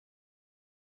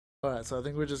All right, so I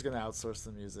think we're just gonna outsource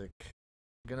the music.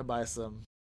 I'm gonna buy some.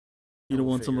 You And don't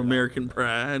we'll want some figure it out American from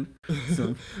there. pride,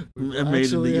 some We will made in the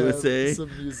actually have USA. some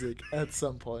music at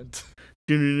some point.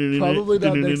 we Probably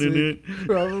not next week.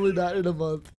 Probably not in a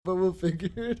month, but we'll figure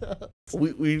it out.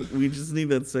 we just need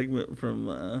that segment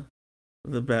from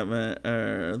the Batman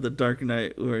or the Dark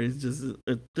Knight where he's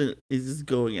just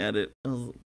going at it.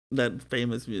 That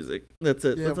famous music. That's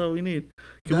it. Yeah, That's all we need.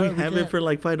 Can no, we we have it can't. for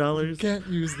like We $5? can't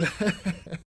use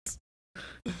that.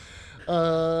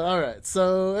 All right.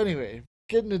 So anyway,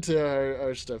 getting into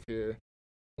our stuff here.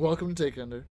 Welcome to Take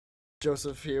Under.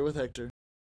 Joseph here with Hector,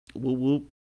 Whoop whoop.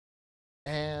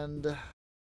 and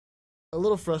a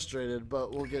little frustrated,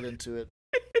 but we'll get into it.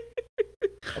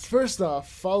 First off,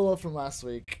 follow up from last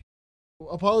week.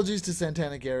 Apologies to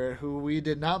Santana Garrett, who we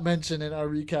did not mention in our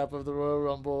recap of the Royal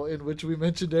Rumble, in which we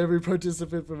mentioned every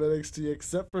participant from NXT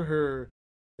except for her.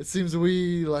 It seems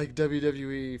we, like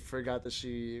WWE, forgot that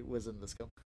she was in this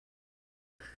company.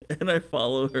 And I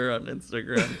follow her on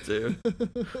Instagram too.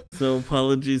 So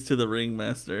apologies to the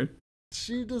ringmaster.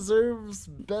 She deserves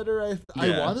better. I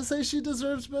want to say she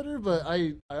deserves better, but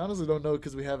I honestly don't know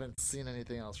because we haven't seen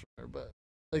anything else from her. But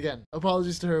again,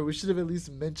 apologies to her. We should have at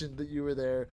least mentioned that you were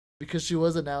there because she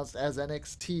was announced as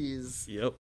NXT's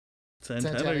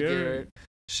Santana Garrett.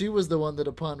 She was the one that,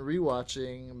 upon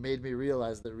rewatching, made me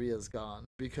realize that Rhea's gone,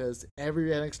 because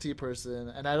every NXT person,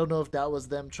 and I don't know if that was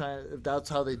them trying, if that's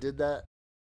how they did that,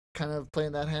 kind of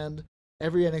playing that hand.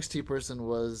 Every NXT person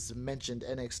was mentioned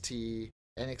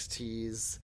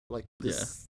NXT's, like this. Yeah.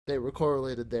 They were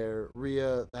correlated there.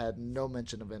 Rhea had no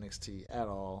mention of NXT at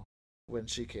all when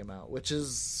she came out, which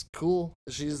is cool.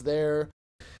 She's there.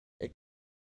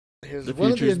 Here's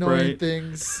one of the annoying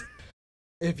things.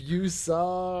 If you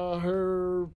saw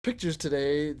her pictures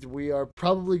today, we are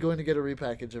probably going to get a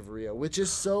repackage of Rhea, which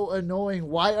is so annoying.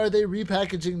 Why are they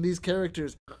repackaging these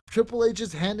characters? Triple H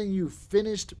is handing you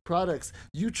finished products.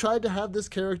 You tried to have this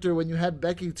character when you had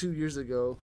Becky 2 years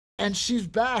ago, and she's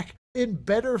back in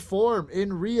better form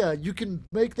in Rhea. You can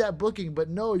make that booking, but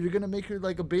no, you're going to make her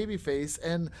like a baby face,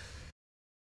 and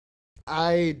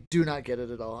I do not get it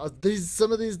at all.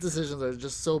 Some of these decisions are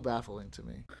just so baffling to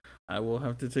me. I will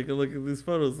have to take a look at these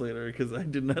photos later because I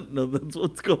did not know that's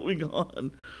what's going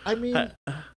on. I mean,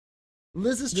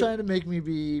 Liz is trying to make me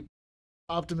be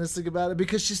optimistic about it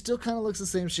because she still kind of looks the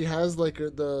same. She has like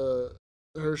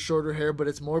her shorter hair, but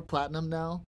it's more platinum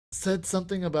now. Said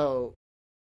something about,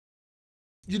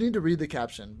 you need to read the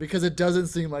caption because it doesn't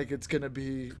seem like it's going to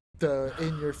be the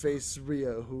in-your-face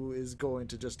Rhea who is going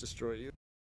to just destroy you.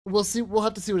 We'll see. We'll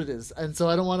have to see what it is. And so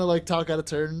I don't want to like talk out of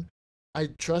turn. I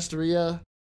trust Rhea.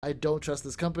 I don't trust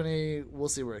this company. We'll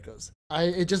see where it goes.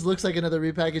 It just looks like another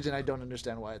repackage, and I don't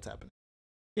understand why it's happening.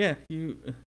 Yeah,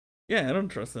 I don't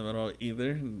trust them at all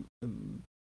either.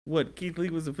 What, Keith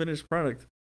Lee was a finished product,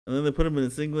 and then they put him in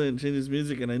a singlet and changed his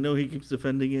music, and I know he keeps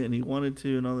defending it, and he wanted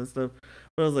to, and all that stuff.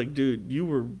 But I was like, dude, you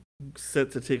were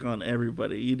set to take on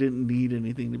everybody. You didn't need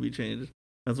anything to be changed.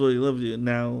 That's what he loved you. And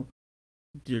now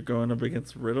you're going up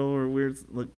against Riddle or weird.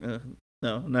 Look,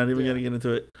 no, not even gonna get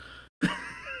into it.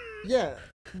 Yeah,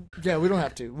 we don't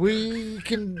have to. We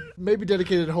can maybe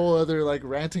dedicate a whole other like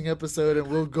ranting episode, and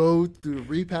we'll go through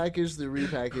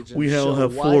repackage. And we all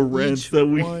have 4 rants that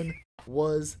one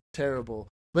was terrible.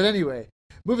 But anyway,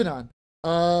 moving on.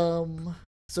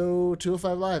 So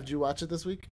 205 Live, did you watch it this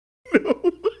week?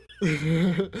 No.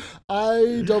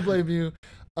 I don't blame you.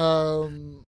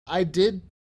 I did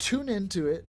tune into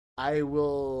it. I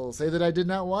will say that I did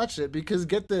not watch it because,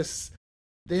 get this,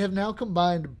 they have now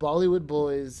combined Bollywood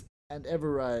Boys and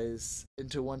Everrise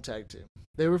into one tag team.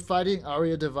 They were fighting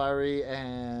Arya Daivari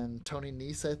and Tony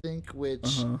Nese, I think,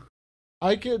 which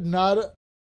I could not.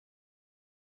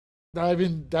 I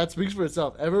mean, that speaks for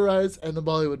itself. Everrise and the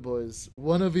Bollywood Boys,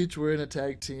 one of each were in a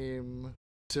tag team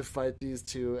to fight these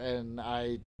two, and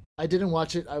I didn't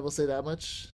watch it. I will say that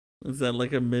much. Is that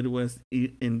like a Midwest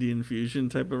Indian fusion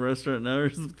type of restaurant now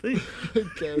or something? I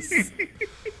guess.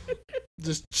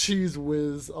 Just cheese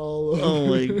whiz all over. Oh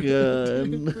my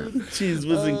god. Cheese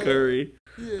whiz and curry.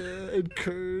 Yeah, and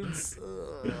curds.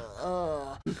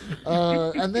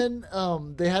 And then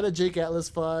they had a Jake Atlas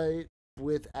fight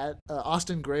with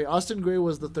Austin Gray. Austin Gray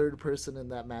was the third person in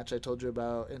that match I told you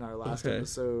about in our last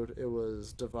episode. It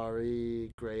was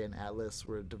Daivari, Gray, and Atlas,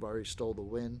 where Daivari stole the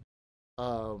win.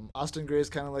 Austin Gray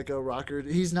is kind of like a rocker.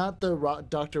 He's not the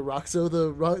Dr. Roxo,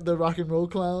 the rock and roll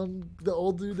clown, the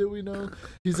old dude that we know.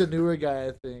 He's a newer guy,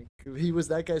 I think. He was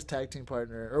that guy's tag team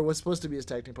partner, or was supposed to be his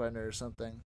tag team partner or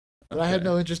something. But I have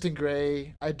no interest in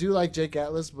Gray. I do like Jake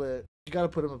Atlas, but you got to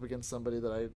put him up against somebody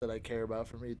that I care about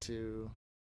for me to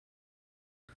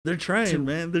They're trying, to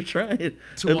man. They're trying.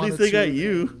 to At want least to they got tune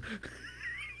you. in.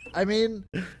 I mean,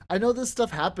 I know this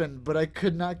stuff happened, but I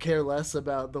could not care less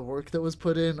about the work that was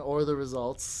put in or the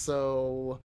results.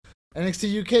 So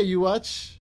NXT UK, you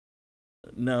watch?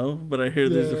 No, but I hear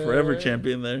there's a forever Yeah,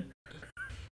 champion there.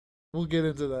 we'll get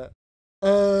into that.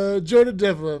 Jordan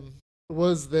Devlin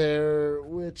was there,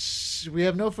 which we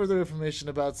have no further information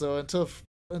about. So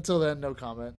until then, no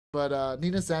comment. But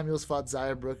Nina Samuels fought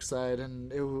Zaya Brookside,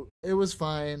 and it was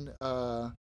fine.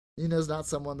 Nina's not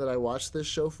someone that I watched this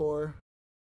show for.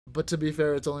 But to be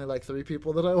fair, it's only like 3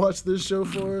 people that I watch this show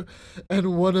for,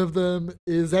 and one of them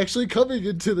is actually coming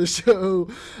into the show.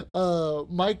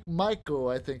 Michael,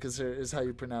 I think is how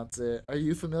you pronounce it. Are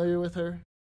you familiar with her?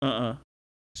 Uh-uh.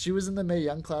 She was in the Mae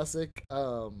Young Classic.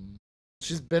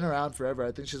 She's been around forever.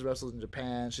 I think she's wrestled in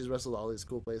Japan. She's wrestled all these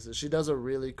cool places. She does a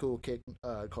really cool kick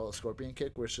called a scorpion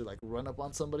kick, where she like run up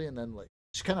on somebody and then like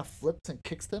she kind of flips and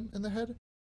kicks them in the head.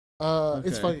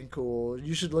 It's Okay. fucking cool.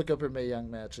 You should look up her Mae Young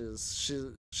matches.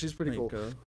 She's pretty cool.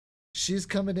 Mako. She's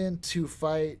coming in to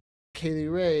fight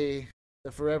Kaylee Ray,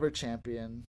 the Forever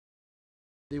Champion,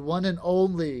 the one and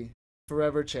only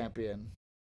Forever Champion.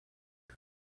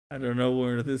 I don't know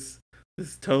where this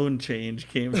tone change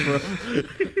came from.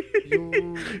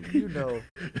 You know.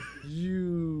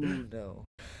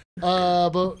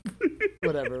 But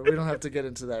whatever. We don't have to get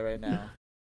into that right now.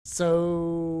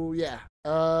 So yeah,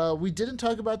 we didn't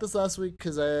talk about this last week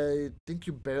because I think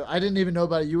I didn't even know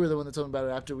about it. You were the one that told me about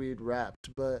it after we'd wrapped.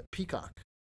 But Peacock.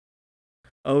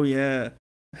 Oh yeah.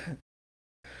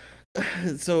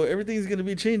 So everything's gonna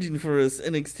be changing for us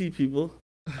NXT people.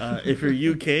 If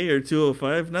you're UK or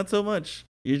 205, not so much.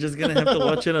 You're just gonna have to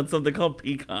watch it on something called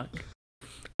Peacock.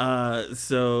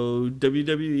 So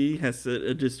WWE has set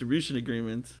a distribution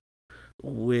agreement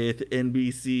with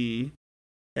NBC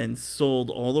and sold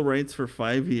all the rights for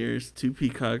 5 years to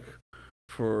Peacock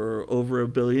for over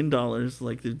 $1 billion,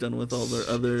 like they've done with all their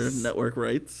other network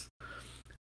rights.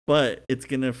 But it's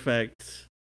gonna affect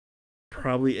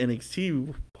probably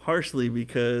NXT partially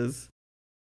because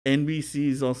NBC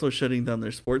is also shutting down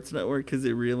their sports network because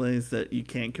they realize that you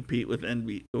can't compete with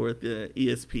NBC or with the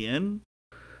ESPN.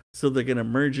 So they're gonna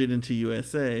merge it into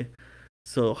USA.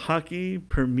 So hockey,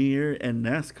 Premier, and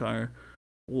NASCAR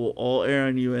will all air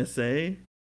on USA,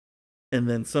 and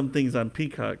then some things on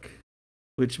Peacock,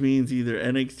 which means either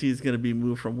NXT is gonna be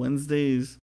moved from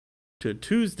Wednesdays to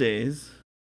Tuesdays,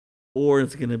 or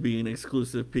it's gonna be an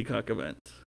exclusive Peacock event.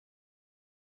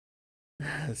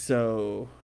 So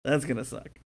that's gonna suck.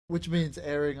 Which means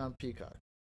airing on Peacock.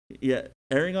 Yeah,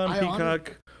 airing on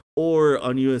Peacock or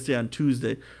on USA on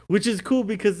Tuesday, which is cool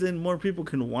because then more people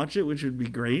can watch it, which would be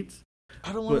great.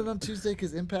 I don't want it on Tuesday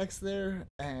because Impact's there,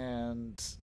 and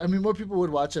I mean more people would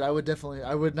watch it. I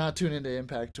would not tune into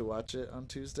Impact to watch it on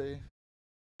Tuesday.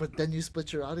 But then you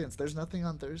split your audience. There's nothing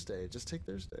on Thursday. Just take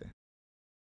Thursday.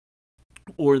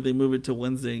 Or they move it to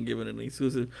Wednesday and give it an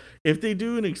exclusive. If they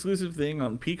do an exclusive thing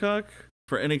on Peacock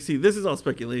for NXT, this is all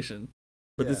speculation.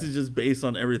 But this is just based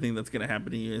on everything that's going to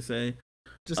happen in USA.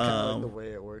 Just kind of like the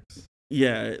way it works.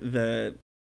 Yeah, that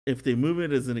if they move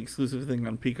it as an exclusive thing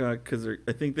on Peacock, because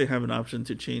I think they have an option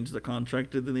to change the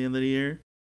contract at the end of the year,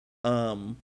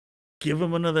 give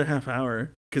them another half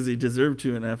hour because they deserve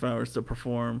 2.5 hours to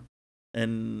perform.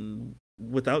 And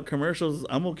without commercials,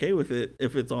 I'm okay with it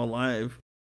if it's all live.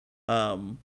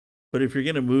 But if you're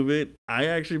going to move it, I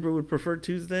actually would prefer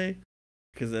Tuesday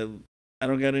because I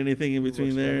don't got anything in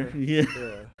between there. Yeah.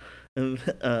 And,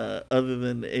 other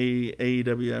than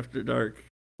AEW After Dark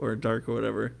or Dark or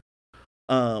whatever.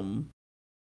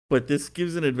 But this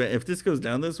gives an advantage. If this goes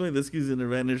down this way, this gives an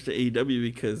advantage to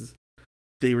AEW because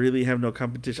they really have no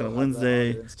competition on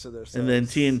Wednesday. And then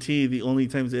TNT, the only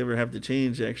times they ever have to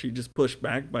change, they actually just push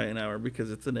back by an hour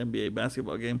because it's an NBA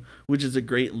basketball game, which is a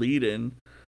great lead-in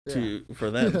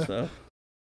for them.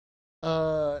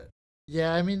 So.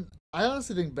 Yeah, I mean, I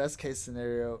honestly think best case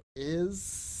scenario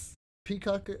is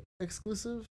Peacock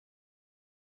exclusive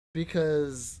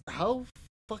because how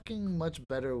fucking much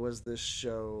better was this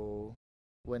show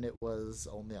when it was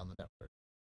only on the network?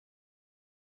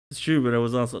 It's true, but it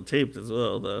was also taped as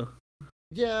well, though.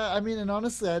 Yeah, I mean, and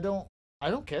honestly, I don't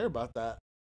care about that.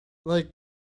 Like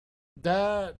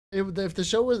that, if the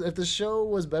show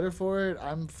was better for it,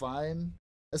 I'm fine.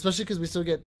 Especially because we still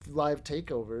get live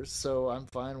takeovers, so I'm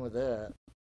fine with that.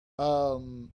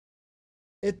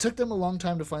 It took them a long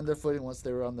time to find their footing once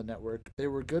they were on the network. They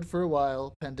were good for a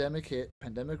while. Pandemic hit.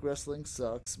 Pandemic wrestling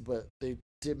sucks, but they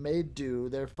made do.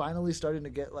 They're finally starting to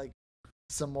get like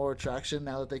some more traction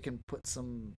now that they can put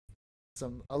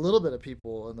a little bit of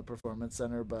people in the performance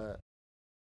center. But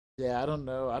Yeah, I don't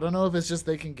know. I don't know if it's just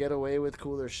they can get away with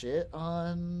cooler shit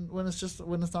on when it's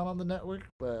not on the network,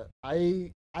 but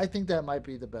I think that might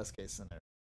be the best case scenario,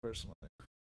 personally.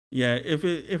 Yeah, if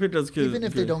it does, Even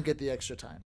if they don't get the extra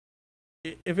time.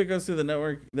 if it goes to the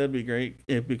network, that'd be great.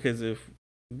 Because if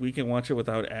we can watch it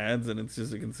without ads and it's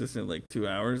just a consistent like 2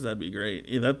 hours, that'd be great.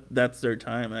 Yeah, that's their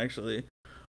time actually.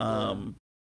 Yeah.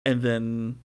 And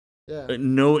then Yeah.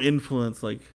 no influence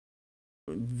like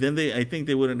then I think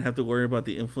they wouldn't have to worry about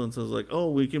the influences like,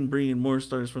 oh, we can bring in more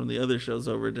stars from the other shows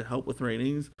over to help with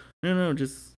ratings. No,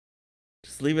 just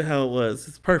leave it how it was.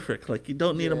 It's perfect. Like you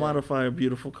don't need to Yeah. modify a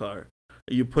beautiful car.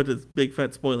 You put this big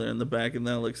fat spoiler in the back and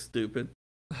that looks stupid.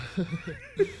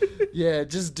 Yeah,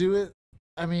 just do it.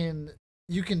 I mean,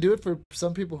 you can do it for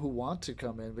some people who want to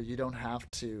come in, but you don't have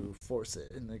to force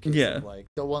it. In the case Yeah. of like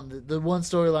the one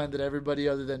storyline that everybody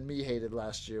other than me hated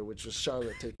last year, which was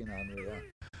Charlotte taking on Rhea.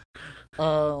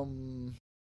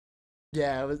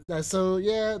 Yeah, so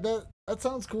yeah, that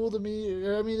sounds cool to me.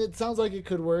 I mean, it sounds like it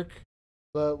could work,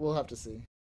 but we'll have to see.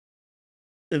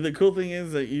 And the cool thing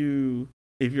is that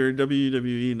if you're a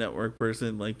WWE network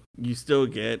person, like you still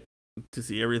get to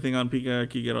see everything on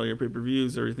Peacock. You get all your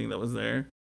pay-per-views, everything that was there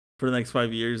for the next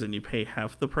 5 years, and you pay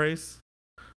half the price.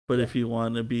 But if you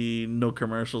want to be no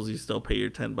commercials, you still pay your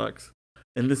 $10.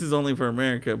 And this is only for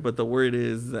America, but the word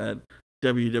is that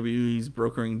WWE's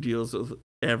brokering deals with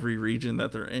every region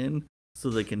that they're in, so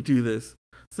they can do this.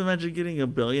 So imagine getting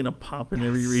 $1 billion a pop in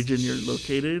every region you're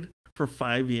located for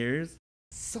 5 years.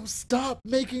 So stop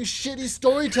making shitty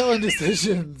storytelling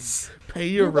decisions. Pay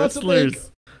your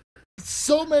wrestlers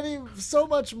so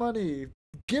much money.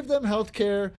 Give them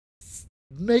healthcare.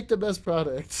 Make the best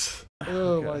product.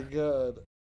 Oh my god.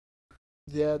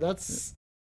 Yeah, that's.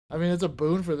 I mean, it's a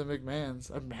boon for the McMahons.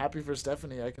 I'm happy for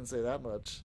Stephanie. I can say that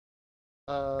much.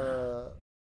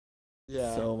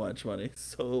 Yeah. So much money.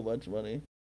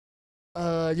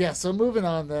 Yeah. So moving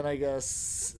on, then I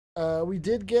guess. We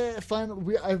did get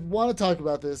finally. I want to talk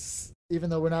about this, even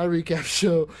though we're not a recap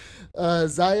show.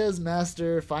 Zaya's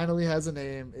master finally has a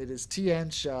name. It is Tian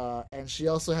Sha, and she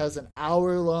also has an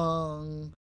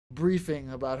hour-long briefing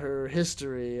about her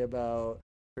history, about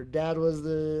her dad was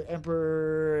the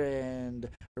emperor and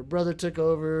her brother took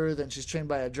over. Then she's trained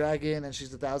by a dragon, and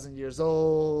she's 1,000 years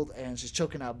old, and she's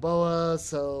choking out Boa.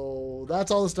 So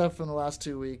that's all the stuff from the last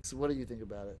 2 weeks. What do you think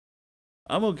about it?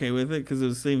 I'm okay with it because it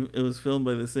was filmed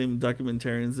by the same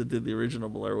documentarians that did the original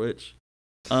Blair Witch.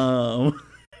 I'm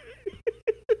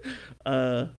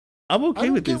okay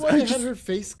with this. Why they had her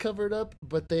face covered up,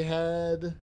 but they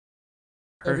had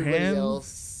her everybody hands?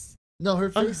 else. No,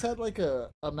 her face had like a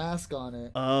mask on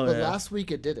it. Oh, but yeah. last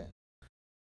week it didn't.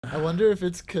 I wonder if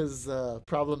it's because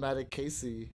problematic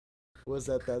Casey was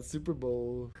at that Super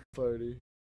Bowl party.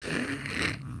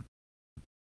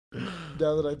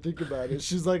 Now that I think about it,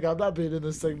 she's like, I'm not being in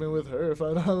this segment with her if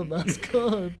I don't have a mask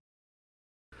on.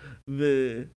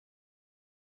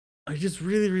 I just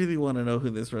really, really want to know who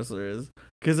this wrestler is.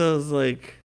 Because I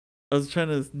was trying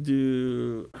to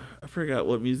do, I forgot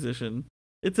what musician.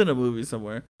 It's in a movie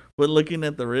somewhere. But looking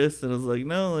at the wrist, and I was like,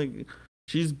 no, like,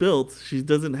 she's built. She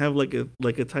doesn't have like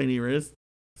a tiny wrist.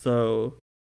 So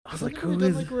I was like, who done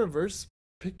is like a reverse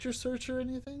picture search or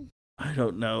anything? I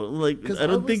don't know. Like, I I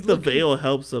don't was think the looking- veil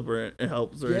helps or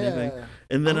anything.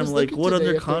 And then I I'm was like, looking what today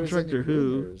other if there was contract any or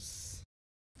who? rumors.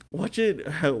 Watch it.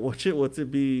 What's it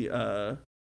be? That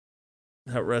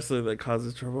wrestler that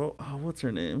causes trouble. Oh, what's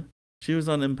her name? She was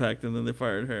on Impact, and then they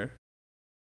fired her.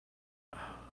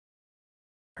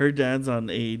 Her dad's on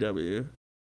AEW.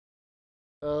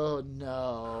 Oh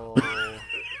no.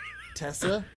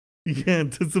 Tessa? Yeah,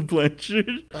 Tessa Blanchard.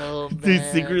 Oh man. They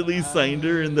secretly signed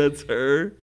her, and that's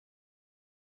her.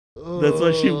 That's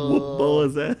why she whooped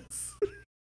Boa's ass.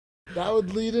 That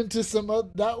would lead into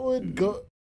that would go.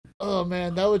 Oh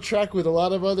man, that would track with a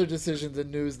lot of other decisions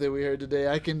and news that we heard today.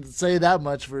 I can say that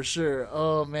much for sure.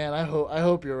 Oh man, I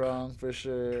hope you're wrong for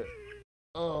sure.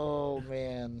 Oh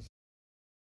man.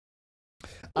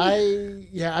 I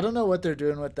don't know what they're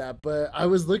doing with that, but I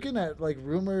was looking at like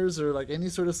rumors or like any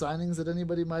sort of signings that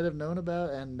anybody might have known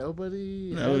about, and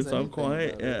nobody. No, has it's all anything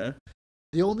quiet. about it. Yeah.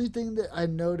 The only thing that I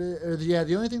noted,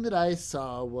 the only thing that I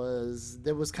saw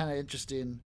that was kind of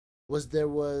interesting was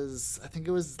I think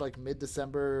it was like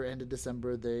mid-December, end of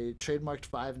December. They trademarked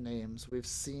 5 names. We've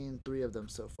seen 3 of them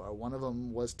so far. One of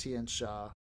them was Tian Sha.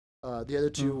 The other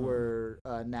 2 were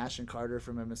Nash and Carter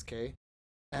from MSK.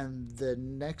 And the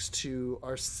next 2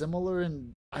 are similar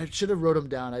in. I should have wrote them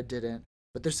down. I didn't.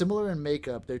 But they're similar in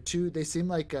makeup. They seem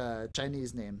like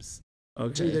Chinese names.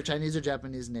 Okay. Either Chinese or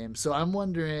Japanese names. So I'm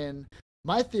wondering.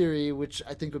 My theory, which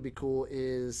I think would be cool,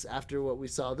 is after what we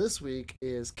saw this week,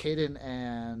 is Kaden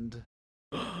and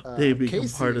They become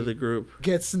Casey part of the group.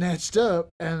 get snatched up,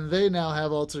 and they now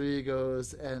have alter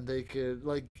egos, and they could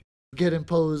like get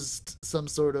imposed some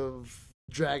sort of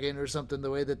dragon or something, the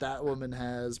way that woman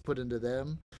has put into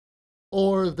them.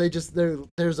 Or they just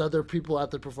there's other people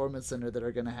at the performance center that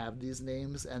are gonna have these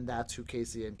names, and that's who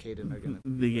Casey and Kaden are gonna.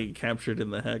 They get captured in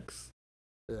the hex.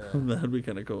 That'd be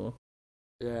kind of cool.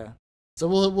 Yeah. So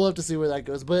we'll have to see where that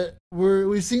goes. But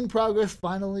we've seen progress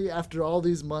finally after all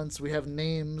these months. We have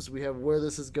names, we have where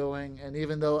this is going, and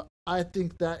even though I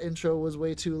think that intro was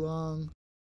way too long,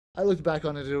 I looked back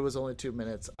on it, it was only 2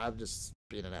 minutes. I'm just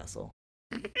being an asshole.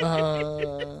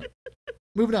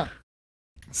 Moving on.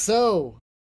 So,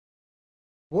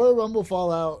 Royal Rumble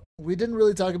Fallout. We didn't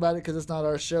really talk about it because it's not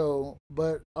our show,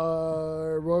 but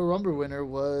our Royal Rumble winner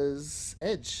was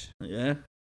Edge. Yeah.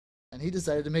 And he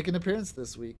decided to make an appearance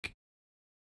this week.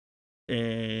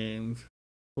 And,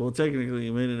 well, technically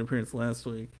he made an appearance last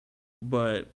week,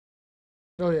 but...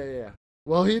 Oh, yeah.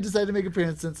 Well, he decided to make an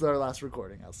appearance since our last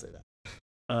recording, I'll say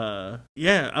that.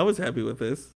 Yeah, I was happy with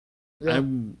this. Yeah.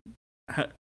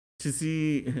 To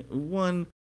see, one,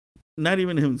 not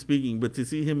even him speaking, but to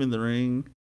see him in the ring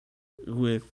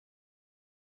with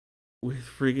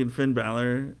freaking Finn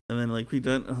Balor, and then, like, Pete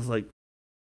Dunne, I was like,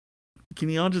 can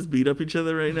y'all just beat up each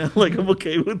other right now? Like, I'm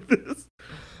okay with this.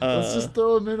 Let's just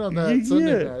throw him in on that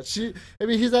Sunday match.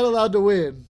 He's not allowed to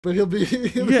win, but he'll be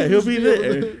there. He'll be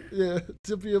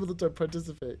able to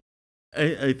participate.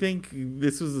 I think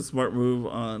this was a smart move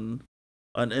on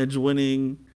Edge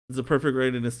winning. It's a perfect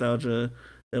right of nostalgia.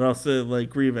 It also like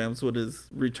revamps what his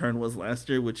return was last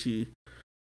year, which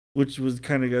was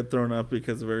kind of got thrown up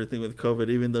because of everything with COVID,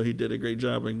 even though he did a great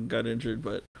job and got injured.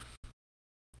 But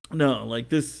no, like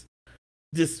this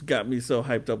got me so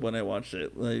hyped up when I watched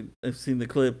it. Like, I've seen the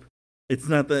clip. It's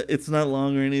not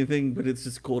long or anything, but it's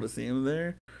just cool to see him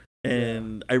there.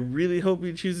 And I really hope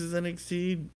he chooses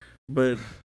NXT, but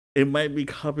it might be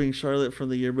copying Charlotte from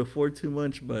the year before too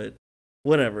much, but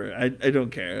whatever. I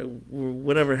don't care.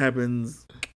 Whatever happens,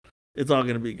 it's all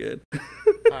going to be good. All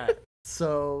right.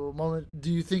 So,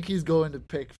 do you think he's going to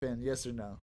pick Finn, yes or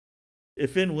no?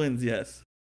 If Finn wins, yes.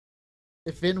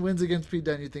 If Finn wins against Pete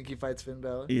Dunne, you think he fights Finn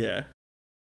Balor? Yeah.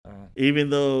 All right.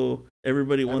 Even though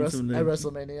everybody wants him to at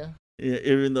WrestleMania. Yeah,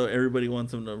 even though everybody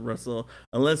wants him to wrestle,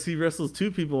 unless he wrestles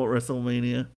 2 people at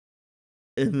WrestleMania,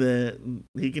 and then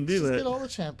he can do that. Get all the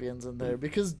champions in there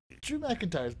because Drew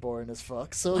McIntyre's boring as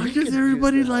fuck. So why does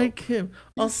everybody like him?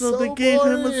 Also, they gave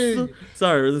him a.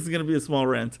 Sorry, this is gonna be a small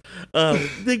rant.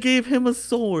 They gave him a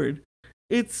sword.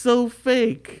 It's so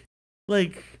fake.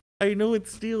 Like, I know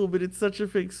it's steel, but it's such a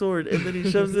fake sword. And then he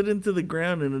shoves it into the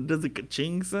ground, and it does a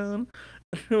ka-ching sound.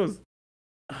 It was,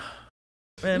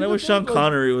 man, I wish Sean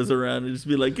Connery was around and just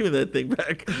be like, give me that thing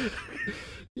back.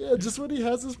 Yeah, just when he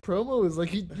has his promo is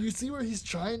like you see where he's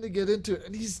trying to get into it,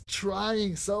 and he's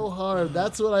trying so hard.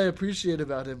 That's what I appreciate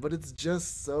about him, but it's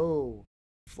just so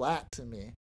flat to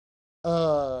me.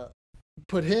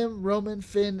 Put him, Roman,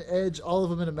 Finn, Edge, all of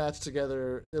them in a match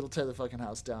together, it'll tear the fucking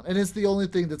house down. And it's the only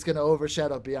thing that's gonna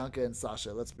overshadow Bianca and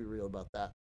Sasha. Let's be real about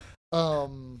that.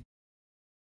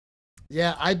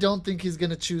 Yeah, I don't think he's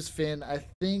gonna choose Finn. I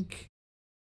think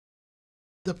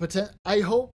I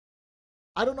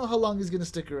don't know how long he's gonna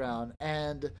stick around.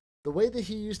 And the way that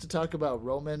he used to talk about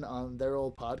Roman on their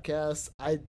old podcast,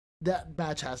 that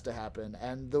match has to happen.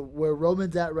 And where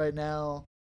Roman's at right now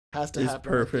has to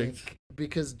happen. Perfect. I think,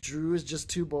 because Drew is just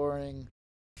too boring.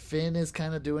 Finn is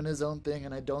kind of doing his own thing,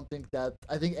 and I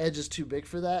think Edge is too big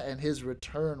for that, and his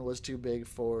return was too big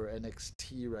for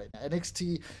NXT right now.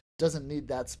 NXT doesn't need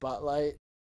that spotlight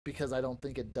because I don't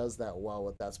think it does that well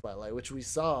with that spotlight, which we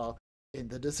saw in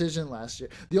the decision last year.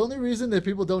 The only reason that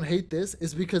people don't hate this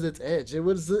is because it's Edge. It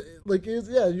was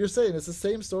you're saying it's the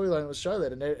same storyline with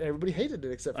Charlotte, and everybody hated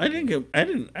it except for I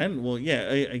didn't. Well,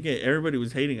 yeah, I get everybody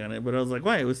was hating on it, but I was like,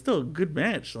 why? It was still a good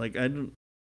match. Like, and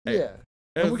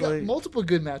we got multiple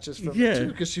good matches from it too,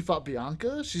 because she fought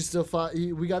Bianca. She still fought.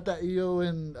 We got that Io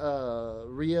and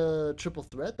Rhea triple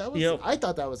threat. That was. Yep. I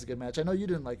thought that was a good match. I know you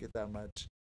didn't like it that much,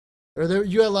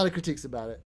 you had a lot of critiques about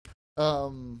it.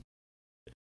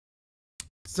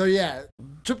 So yeah,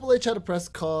 Triple H had a press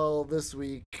call this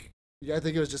week. I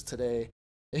think it was just today.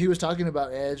 And he was talking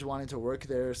about Edge wanting to work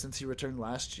there since he returned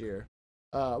last year.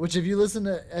 Which, if you listen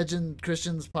to Edge and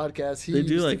Christian's podcast, he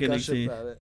used to gush about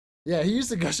it. Yeah, he used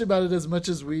to gush about it as much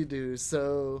as we do.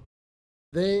 So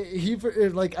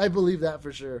I believe that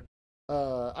for sure.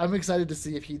 I'm excited to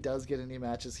see if he does get any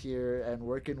matches here and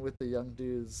working with the young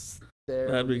dudes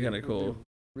there. That'd be kind of cool.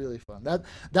 Really fun. That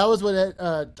was what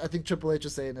I think Triple H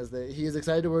was saying, is that he is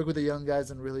excited to work with the young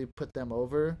guys and really put them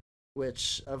over.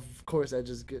 which of course Edge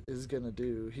is gonna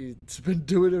do. He's been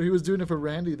doing it. He was doing it for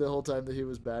Randy the whole time that he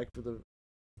was back for the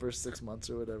first 6 months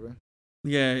or whatever.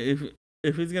 Yeah,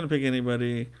 if he's gonna pick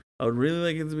anybody, I would really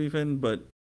like it to be Finn, but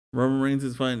Roman Reigns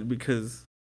is fine because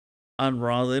on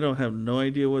Raw they don't have no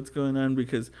idea what's going on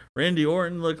because Randy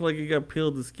Orton looked like he got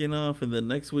peeled the skin off, and the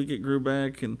next week it grew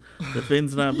back, and the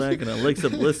Finn's not back, and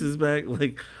Alexa Bliss is back.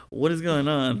 Like, what is going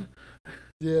on?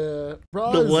 Yeah,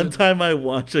 Raw The one time I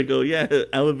watch, I go, yeah,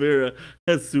 Oliveira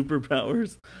has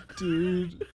superpowers.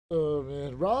 Dude. Oh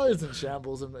man, Raw is in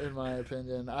shambles in my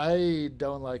opinion. I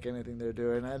don't like anything they're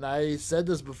doing, and I said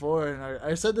this before, and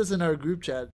I said this in our group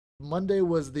chat. Monday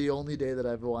was the only day that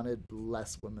I've wanted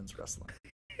less women's wrestling.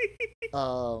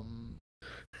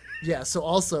 Yeah. So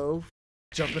also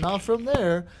jumping off from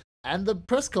there, and the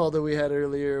press call that we had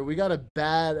earlier, we got a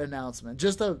bad announcement.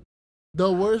 Just the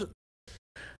worst.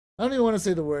 I don't even want to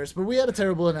say the worst, but we had a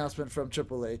terrible announcement from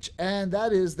Triple H, and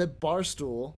that is that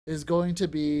Barstool is going to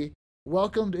be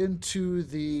welcomed into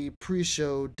the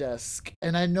pre-show desk.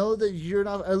 And I know that you're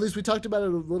not, at least we talked about it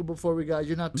a little before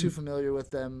you're not too familiar with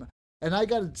them.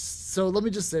 And so let me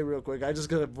just say real quick, I just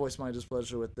got to voice my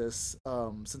displeasure with this,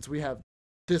 since we have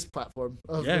this platform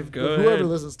of whoever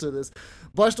listens to this.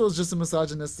 Barstool is just a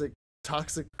misogynistic,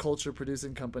 toxic culture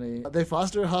producing company. They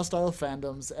foster hostile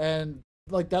fandoms, and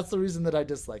like that's the reason that I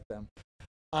dislike them.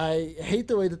 I hate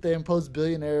the way that they impose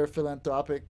billionaire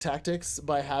philanthropic tactics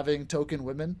by having token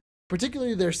women,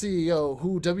 particularly their CEO,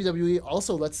 who WWE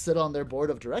also lets sit on their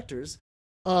board of directors.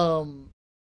 And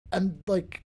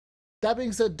like that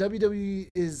being said, WWE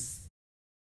is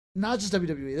not just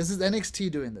WWE. This is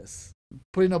NXT doing this,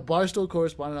 putting a Barstool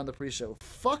correspondent on the pre-show.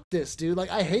 Fuck this, dude.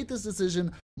 Like, I hate this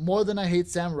decision more than I hate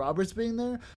Sam Roberts being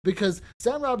there, because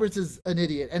Sam Roberts is an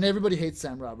idiot and everybody hates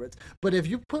Sam Roberts. But if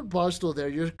you put Barstool there,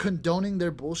 you're condoning their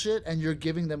bullshit and you're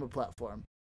giving them a platform.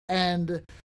 And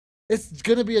it's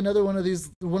gonna be another one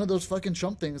of those fucking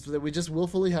Trump things that we just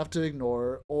willfully have to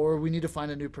ignore, or we need to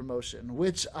find a new promotion,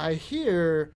 which I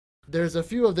hear there's a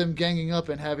few of them ganging up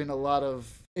and having a lot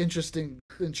of interesting,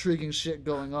 intriguing shit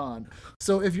going on.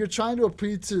 So if you're trying to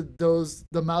appeal to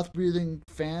the mouth-breathing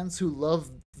fans who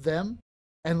love them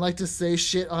and like to say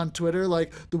shit on Twitter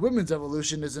like the women's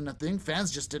evolution isn't a thing,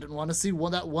 fans just didn't want to see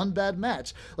that one bad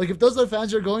match. Like, if those are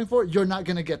fans you're going for, you're not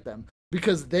gonna get them,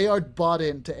 because they are bought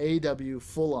into AEW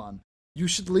full on. You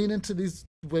should lean into these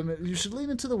women. You should lean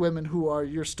into the women who are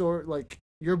your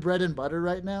bread and butter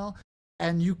right now.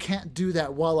 And you can't do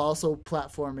that while also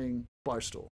platforming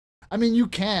Barstool. I mean, you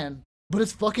can, but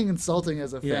it's fucking insulting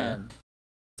as a fan.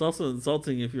 It's also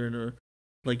insulting if you're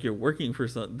you're working for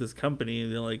this company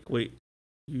and they're like, wait,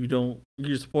 you're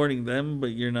supporting them, but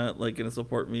you're not like gonna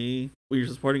support me. Well, you're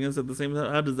supporting us at the same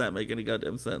time. How does that make any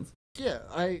goddamn sense? Yeah,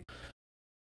 I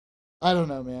don't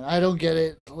know, man. I don't get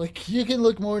it. Like, you can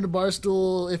look more into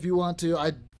Barstool if you want to.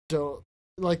 I don't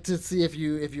like to see if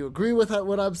you agree with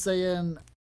what I'm saying.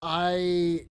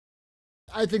 I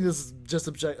think this is just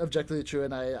objectively true,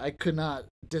 and I could not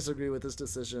disagree with this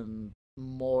decision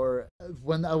more.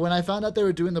 When I found out they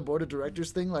were doing the board of directors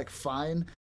thing, like, fine,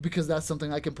 because that's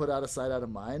something I can put out of sight, out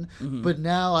of mind. Mm-hmm. But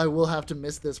now I will have to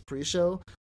miss this pre-show.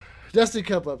 Dusty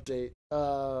Cup update.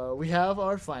 We have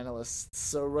our finalists.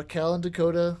 So Raquel and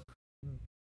Dakota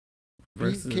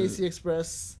beat Casey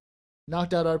Express,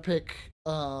 knocked out our pick,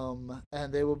 and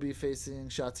they will be facing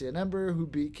Shotzi and Ember, who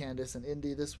beat Candice and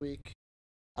Indy this week.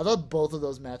 I thought both of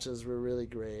those matches were really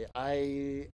great.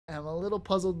 I am a little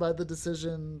puzzled by the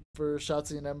decision for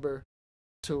Shotzi and Ember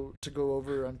to go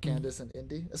over on Candice and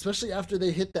Indy, especially after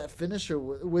they hit that finisher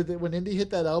with it. When Indy hit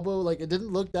that elbow, like, it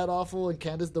didn't look that awful, and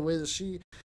Candice, the way that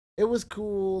it was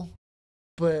cool.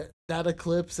 But that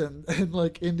eclipse and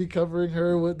like Indy covering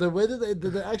her with the way that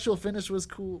the actual finish was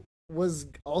cool, was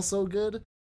also good.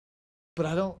 But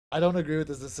I don't agree with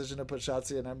this decision to put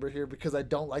Shotzi and Ember here, because I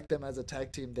don't like them as a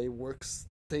tag team. They're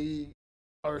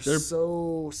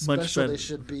so special. They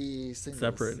should be singles.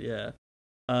 Separate, yeah.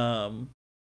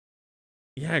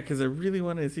 Yeah, because I really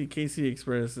want to see Casey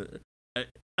Express.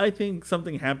 I think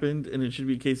something happened, and it should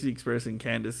be Casey Express and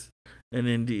Candice and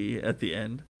Indy at the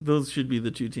end. Those should be the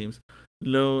two teams.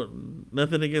 No,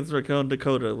 nothing against Raquel and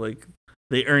Dakota. Like,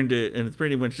 they earned it, and it's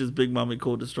pretty much just Big Mommy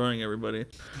Cole destroying everybody.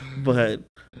 But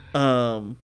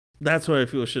that's what I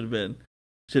feel should have been.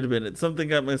 It. Something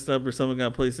got messed up, or someone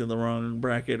got placed in the wrong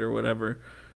bracket or whatever.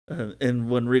 And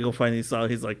when Regal finally saw,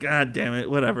 he's like, God damn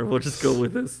it, whatever. We'll just go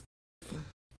with this.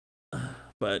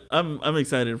 But I'm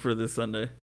excited for this Sunday.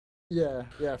 Yeah,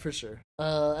 for sure.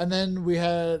 And then we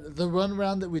had the run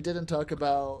round that we didn't talk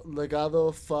about.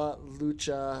 Legado fought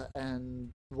Lucha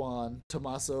and Juan.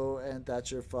 Tommaso and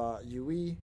Thatcher fought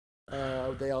Yui.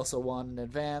 They also won in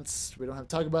advance. We don't have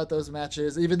to talk about those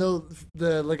matches, even though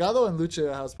the Legado and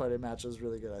Lucha House Party match was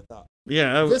really good. I thought.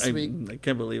 Yeah, This week, I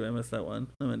can't believe I missed that one.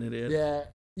 I'm an idiot. yeah,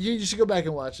 you should go back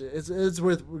and watch it. It's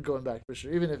worth going back for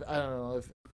sure. Even if I don't know if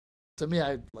to me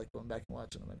I like going back and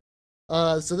watching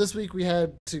them. So this week we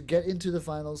had to get into the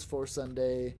finals for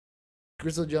Sunday.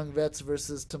 Grizzled Young Vets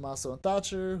versus Tommaso and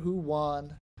Thatcher, who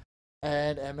won,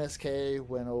 and MSK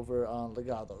went over on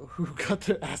Legado, who got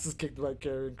their asses kicked by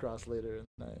Karrion Kross later in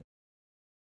the night.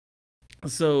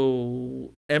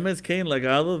 So MSK and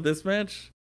Legado, this match,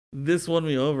 this won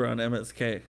me over on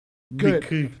MSK.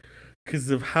 Good. Because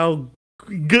of how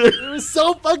good it was.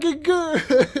 So fucking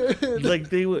good. Like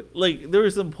they would, like there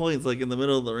were some points like in the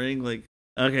middle of the ring, like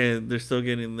okay, they're still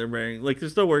getting their bearings, like they're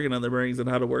still working on their bearings and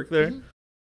how to work there. Mm-hmm.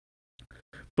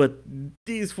 But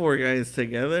these four guys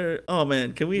together, oh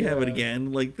man, can we have it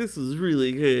again? Like this is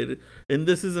really good, and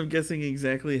this is, I'm guessing,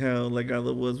 exactly how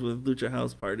Legado was with Lucha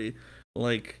House Party.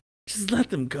 Like just let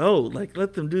them go, like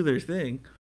let them do their thing.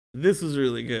 This was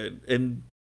really good, and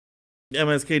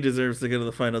MSK deserves to go to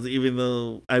the finals, even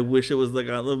though I wish it was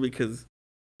Legado, because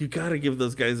you gotta give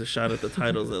those guys a shot at the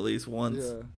titles at least once.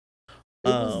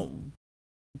 Yeah.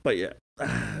 But yeah,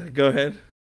 go ahead.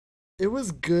 It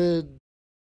was good.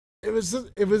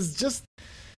 It was just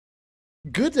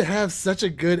good to have such a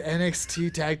good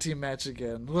NXT tag team match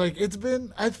again. Like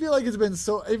I feel like it's been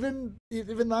so, even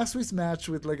last week's match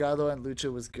with Legado and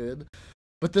Lucha was good,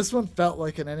 but this one felt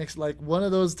like an NXT, like one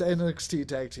of those NXT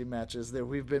tag team matches that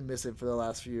we've been missing for the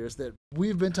last few years, that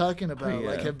we've been talking about,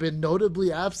 like have been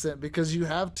notably absent, because you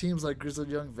have teams like Grizzled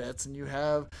Young Vets and you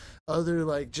have other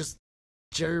like just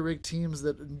jerry-rigged teams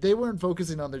that they weren't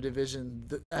focusing on their division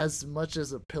as much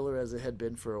as a pillar as it had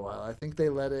been for a while. I think they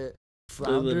let it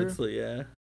flounder. Yeah.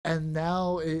 And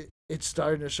now it's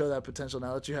starting to show that potential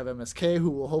now that you have MSK, who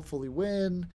will hopefully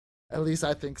win. At least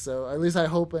I think so. At least I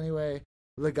hope anyway.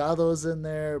 Legado's in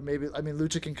there. Maybe, I mean,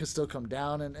 Lucha can still come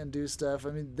down and do stuff. I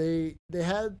mean, they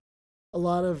had a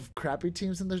lot of crappy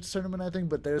teams in the tournament, I think,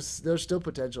 but there's still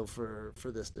potential for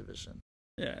this division.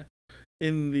 Yeah.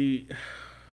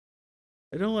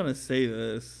 I don't want to say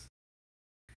this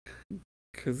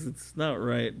because it's not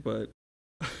right, but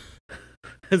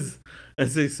as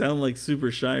they sound like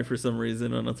super shy for some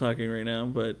reason when I'm talking right now,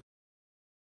 but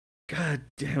god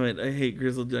damn it, I hate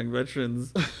Grizzled Young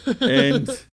Veterans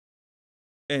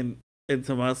and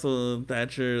Tommaso and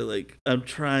Thatcher. Like I'm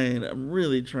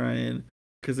really trying,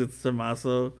 because it's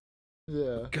Tommaso.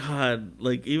 Yeah. God,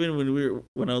 like even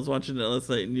when I was watching it last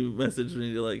night and you messaged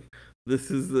me, you're like,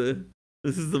 this is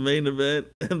the main event,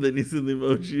 and then you send the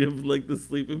emoji of like the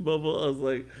sleeping bubble. I was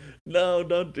like, no,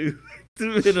 don't do that to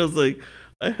me. And I was like,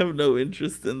 I have no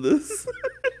interest in this.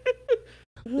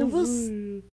 It was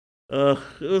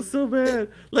so bad.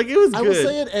 Like it was good. I will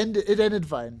say it ended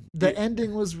fine. The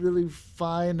ending was really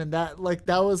fine, and that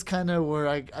was kind of where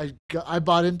I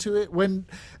bought into it. When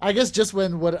I guess just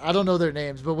when I don't know their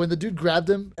names, but when the dude grabbed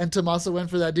him and Tommaso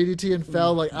went for that DDT and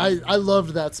fell, like I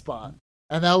loved that spot.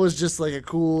 And that was just like a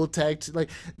cool tag.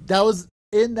 That was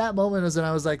in that moment was when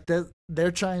I was like,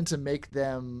 they're trying to make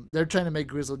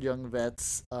Grizzled Young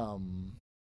Vets. What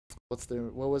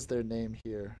was their name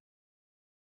here?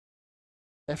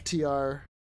 FTR.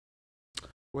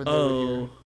 When they were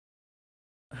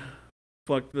here.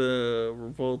 Fuck the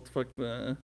Revolt. Fuck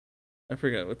the. I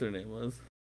forgot what their name was.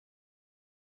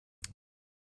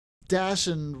 Dash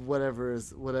and whatever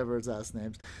his last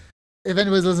names. If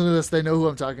anybody's listening to this, they know who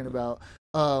I'm talking about.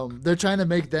 They're trying to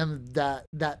make them that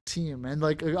team, and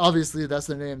like obviously that's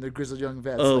their name. They're Grizzled Young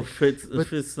Vets. Oh,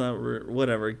 Fitz not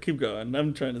whatever. Keep going.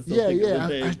 I'm trying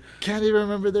to. I can't even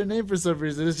remember their name for some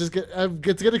reason. It's just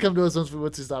it's gonna come to us once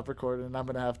we stop recording, and I'm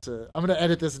gonna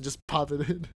edit this and just pop it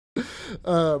in.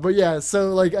 But yeah,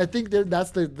 so like I think that's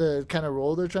the kind of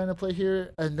role they're trying to play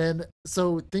here, and then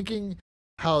so thinking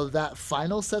how that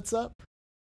final sets up.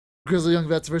 Grizzled Young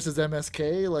Vets versus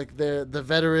MSK, like they're the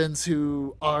veterans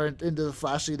who aren't into the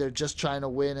flashy. They're just trying to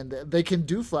win, and they can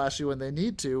do flashy when they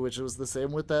need to, which was the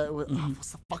same with that.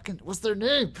 What's their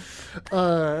name?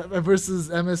 Versus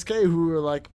MSK, who are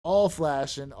like all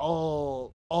flash and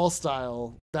all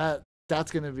style.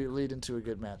 That's gonna lead into a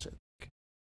good match. I think.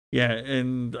 Yeah,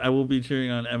 and I will be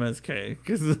cheering on MSK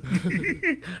because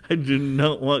I do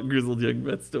not want Grizzled Young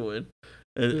Vets to win.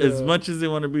 As much as they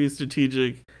want to be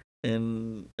strategic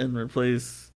and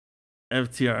replace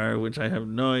FTR, which I have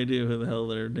no idea who the hell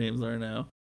their names are now.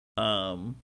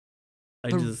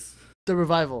 The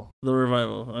Revival. The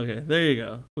Revival. Okay, there you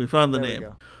go. We found the name.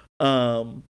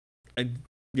 No. MSK I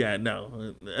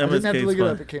didn't have to look it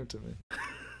up. It came to me.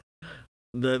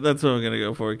 That's what I'm gonna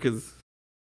go for, because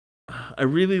I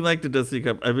really like the Dusty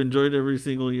Cup. I've enjoyed every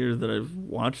single year that I've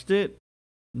watched it,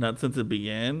 not since it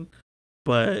began,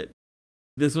 but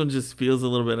this one just feels a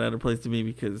little bit out of place to me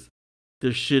because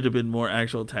there should have been more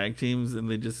actual tag teams,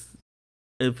 and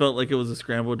it felt like it was a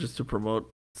scramble just to promote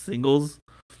singles.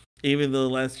 Even though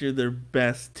last year their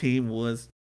best team was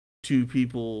two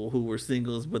people who were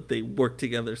singles, but they worked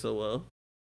together so well.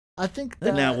 I think that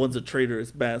And now one's a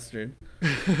traitorous bastard.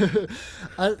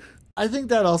 I think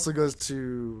that also goes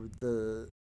to the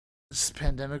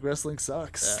pandemic wrestling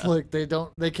sucks. Yeah. Like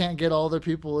they can't get all their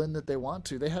people in that they want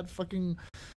to. They had fucking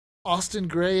Austin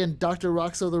Gray and Dr.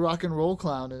 Roxo the Rock and Roll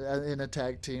Clown in a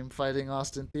tag team fighting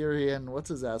Austin Theory and what's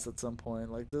his ass at some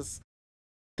point. Like this,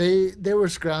 they were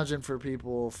scrounging for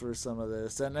people for some of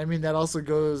this, and I mean that also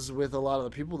goes with a lot of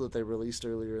the people that they released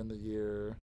earlier in the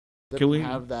year. That Can we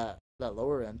have that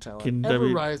lower end talent? Can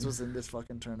Rise was in this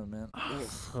fucking tournament.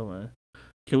 Oh man.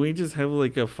 Can we just have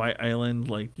like a fight island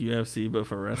like UFC but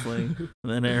for wrestling?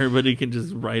 And then everybody can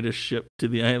just ride a ship to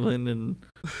the island and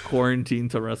quarantine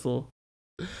to wrestle?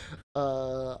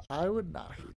 I would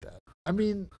not hate that. I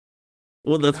mean,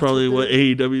 well, that's probably what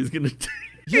AEW is gonna do.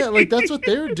 Yeah, like that's what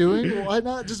they're doing. Why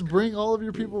not just bring all of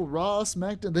your people Raw,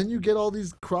 SmackDown? Then you get all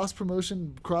these cross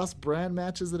promotion, cross brand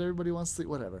matches that everybody wants to see.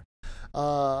 Whatever.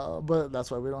 But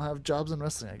that's why we don't have jobs in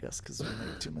wrestling, I guess, because we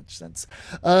make too much sense.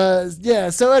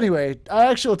 Yeah. So anyway, our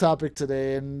actual topic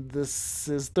today, and this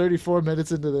is 34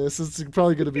 minutes into this. It's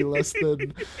probably going to be less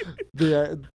than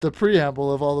the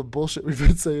preamble of all the bullshit we've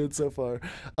been saying so far.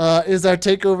 Is our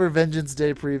Takeover Vengeance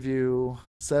Day preview.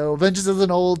 So Vengeance is an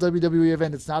old WWE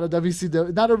event. It's not a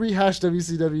WCW, not a rehashed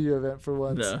WCW event for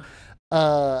once.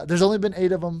 No. There's only been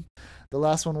 8 of them. The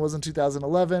last one was in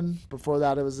 2011. Before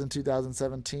that, it was in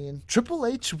 2017. Triple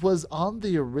H was on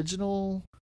the original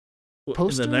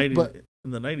poster, in the 90s, but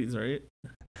in the 90s, right?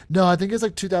 No, I think it's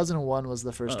like 2001 was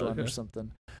the first one okay. or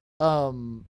something.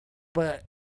 But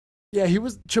yeah,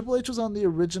 Triple H was on the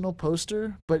original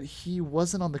poster, but he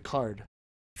wasn't on the card,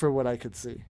 for what I could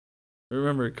see.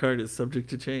 Remember, a card is subject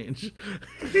to change.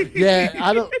 Yeah,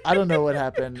 I don't know what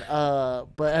happened.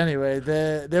 But anyway,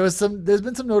 there's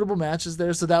been some notable matches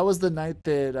there. So that was the night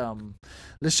that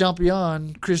Le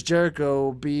Champion Chris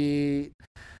Jericho beat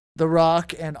The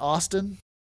Rock and Austin.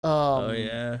 Oh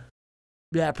yeah.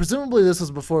 Yeah, presumably this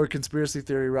was before conspiracy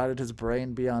theory rotted his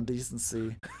brain beyond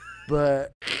decency.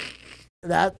 But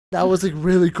that was a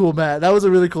really cool match. That was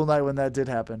a really cool night when that did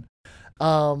happen.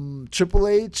 Triple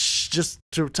H, just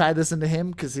to tie this into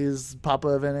him, because he's Papa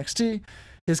of NXT,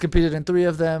 he's competed in 3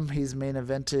 of them. He's main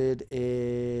evented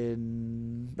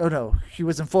in... Oh, no. He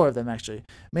was in 4 of them, actually.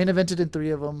 Main evented in 3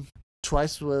 of them.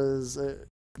 Twice was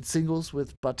singles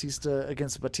with Batista,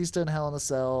 against Batista in Hell in a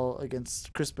Cell,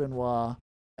 against Chris Benoit,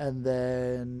 and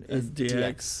then in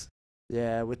DX.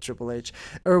 Yeah, with Triple H.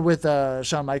 Or with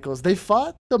Shawn Michaels. They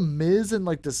fought The Miz and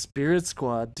like the Spirit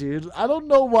Squad, dude. I don't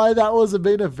know why that was a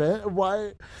main event.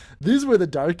 Why? These were the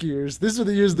dark years. These were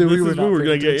the years that we were not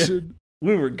paying attention.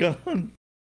 We were gone.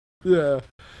 Yeah.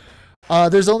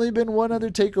 There's only been one other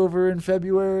takeover in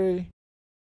February.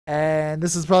 And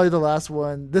this is probably the last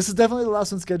one. This is definitely the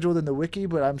last one scheduled in the wiki,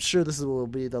 but I'm sure this will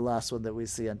be the last one that we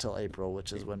see until April,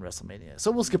 which is when WrestleMania is.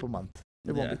 So we'll skip a month.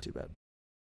 It won't be too bad.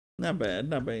 Not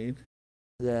bad.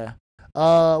 Yeah.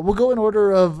 We'll go in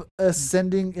order of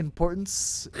ascending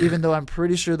importance, even though I'm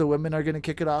pretty sure the women are going to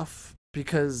kick it off,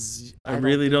 because I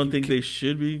really don't think they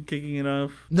should be kicking it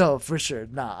off. No, for sure.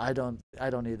 Nah, I don't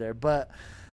either. But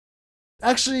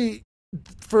actually,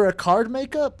 for a card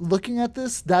makeup, looking at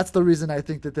this, that's the reason I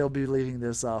think that they'll be leading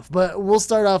this off. But we'll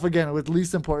start off again with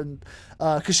least important.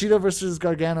 Kushida versus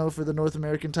Gargano for the North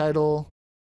American title.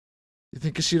 You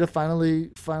think Kushida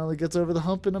finally gets over the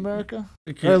hump in America?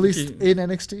 Or at least in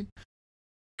NXT?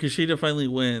 Kushida finally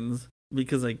wins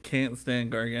because I can't stand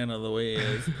Gargano the way he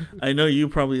is. I know you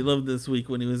probably loved this week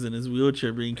when he was in his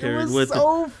wheelchair being carried with him. It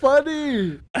was so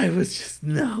funny. I was just,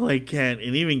 no, I can't.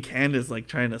 And even Candice like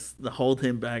trying to hold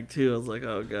him back too. I was like,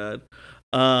 oh God.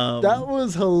 That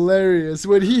was hilarious.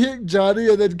 When he hit Johnny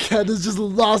and then Candice just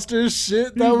lost her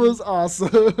shit, that was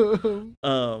awesome.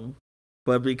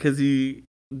 But because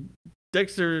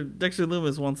Dexter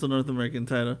Lumis wants the North American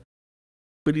title,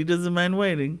 but he doesn't mind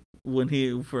waiting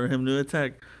for him to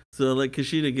attack. So let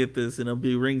Kushida get this, and he'll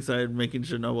be ringside making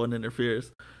sure no one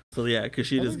interferes. So yeah,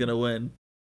 Kushida's gonna win.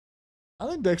 I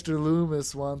think Dexter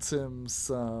Lumis wants him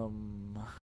some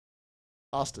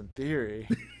Austin Theory.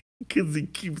 Because he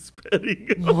keeps betting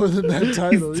more than that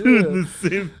title. He's doing the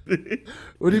same thing.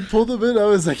 When he pulled him in, I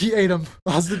was like, he ate him.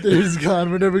 Austin Theory's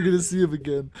gone. We're never gonna see him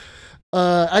again.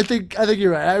 I think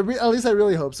you're right. At least I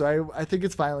really hope so. I think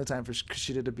it's finally time for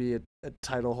Kushida to be a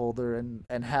title holder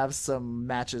and have some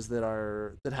matches that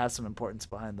have some importance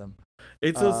behind them.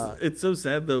 It's so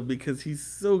sad though because he's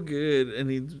so good and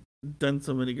he's done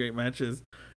so many great matches,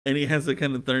 and he has to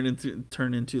kind of turn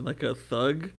into like a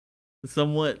thug,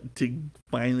 somewhat to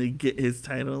finally get his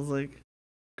titles. Like,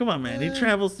 come on, man, he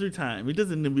travels through time. He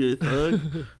doesn't need to be a thug.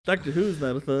 Doctor Who's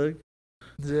not a thug.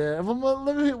 Yeah,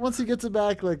 well, once he gets it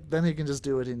back, like then he can just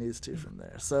do what he needs to from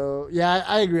there. So yeah,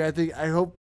 I agree. I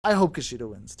hope Kushida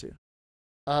wins too.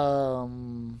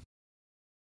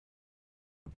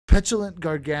 Petulant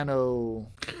Gargano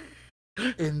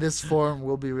in this form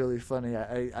will be really funny.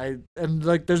 I and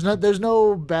like there's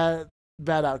no bad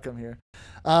outcome here.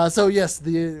 So yes,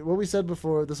 what we said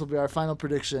before, this will be our final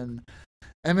prediction.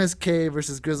 MSK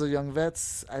versus Grizzled Young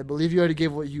Vets. I believe you already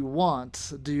gave what you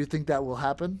want. Do you think that will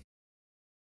happen?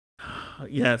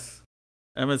 Yes.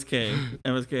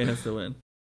 MSK has to win.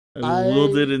 I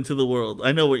willed it into the world.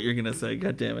 I know what you're gonna say.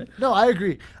 God damn it. No, I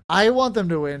agree. I want them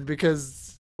to win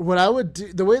because what I would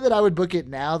do, the way that I would book it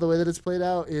now, the way that it's played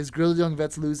out, is Grizzled Young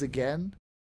Vets lose again,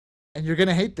 and you're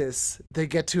gonna hate this. They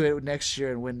get to it next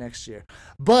year and win next year.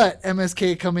 But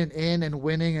MSK coming in and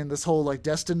winning, and this whole like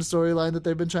destined storyline that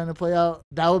they've been trying to play out,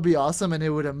 that would be awesome, and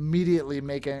it would immediately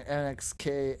make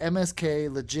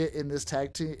MSK legit in this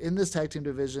tag team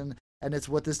division. And it's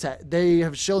what they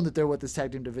have shown that they're what this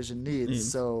tag team division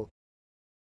needs. So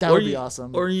that would be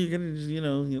awesome. Or you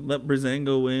can let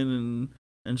Breezango win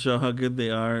and show how good they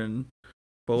are,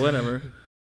 but whatever.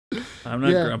 I'm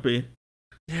not grumpy.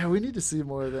 Yeah, we need to see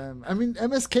more of them. I mean,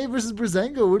 MSK versus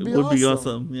Breezango would be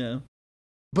awesome. Yeah.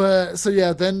 But so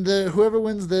yeah, then whoever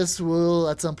wins this will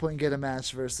at some point get a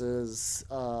match versus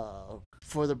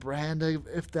for the brand,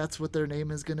 if that's what their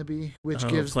name is going to be, which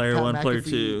gives player Pat 1, McAfee player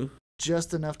 2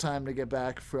 just enough time to get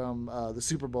back from the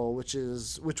Super Bowl, which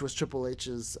was Triple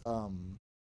H's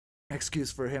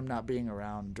excuse for him not being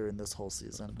around during this whole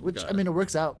season. Which I mean, it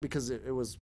works out because it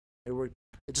worked.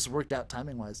 It just worked out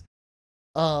timing wise.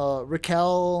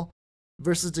 Raquel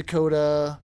versus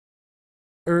Dakota,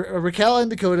 or Raquel and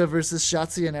Dakota versus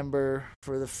Shotzi and Ember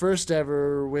for the first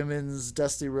ever women's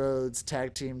Dusty Rhodes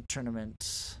Tag Team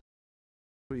Tournament.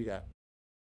 Who you got?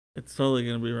 It's totally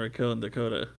gonna be Raquel and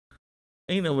Dakota.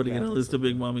 Ain't nobody gonna lose to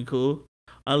Big Mommy Cool.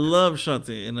 I love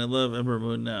Shotzi and I love Ember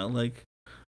Moon now. Like,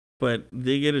 but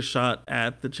they get a shot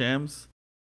at the champs,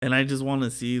 and I just want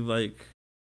to see like,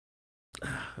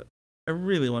 I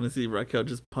really want to see Raquel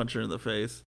just punch her in the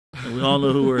face. And we all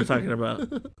know who we're talking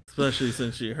about, especially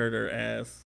since she hurt her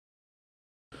ass.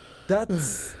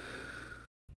 That's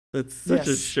such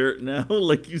a shirt now,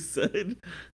 like you said.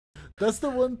 That's the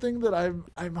one thing that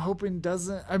I'm hoping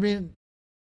doesn't. I mean,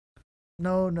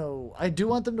 no, I do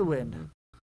want them to win.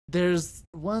 There's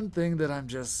one thing that I'm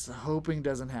just hoping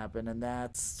doesn't happen, and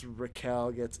that's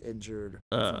Raquel gets injured.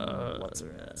 What's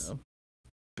her name?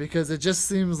 Because it just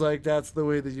seems like that's the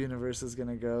way the universe is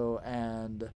gonna go.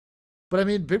 But I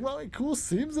mean, Big Mommy Cool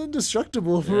seems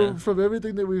indestructible from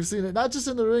everything that we've seen. Not just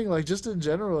in the ring, like just in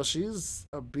general, she's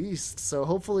a beast. So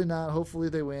hopefully not. Hopefully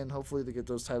they win. Hopefully they get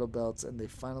those title belts and they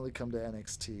finally come to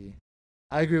NXT.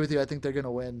 I agree with you. I think they're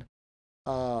gonna win.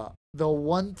 The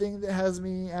one thing that has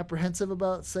me apprehensive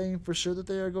about saying for sure that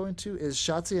they are going to is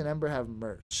Shotzi and Ember have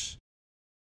merch,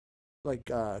 like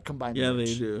combined. Yeah, merch.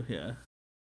 they do. Yeah,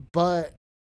 but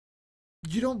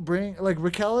you don't bring like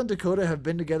Raquel and Dakota have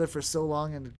been together for so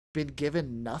long and been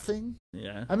given nothing.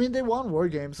 Yeah, I mean they won War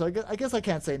Games, so I guess I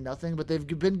can't say nothing, but they've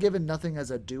been given nothing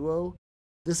as a duo.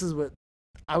 This is what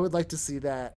I would like to see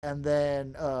that, and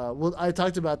then I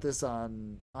talked about this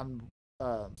on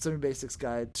Semi Basics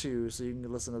Guide too, so you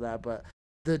can listen to that. But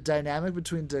the dynamic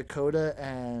between Dakota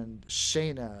and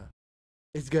Shayna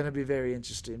is gonna be very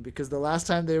interesting because the last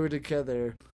time they were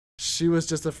together, she was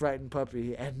just a frightened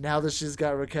puppy, and now that she's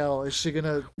got Raquel, is she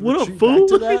gonna retreat back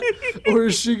to that, or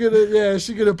is she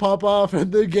gonna pop off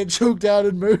and then get choked out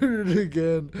and murdered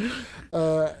again?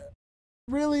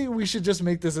 Really, we should just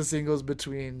make this a singles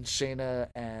between Shayna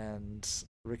and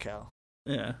Raquel.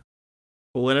 Yeah.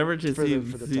 But whatever, just to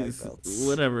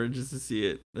see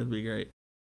it, that'd be great.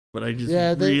 But I just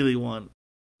really want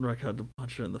Raquel to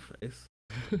punch her in the face.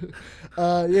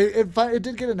 It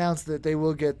did get announced that they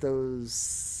will get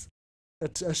those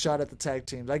a shot at the tag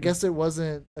teams. I guess it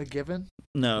wasn't a given.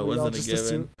 No, it wasn't a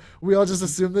given. We all just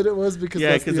assumed that it was because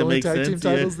that's the only tag team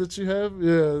titles that you have.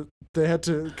 Yeah, they had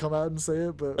to come out and say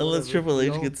it, but unless Triple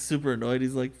H gets super annoyed,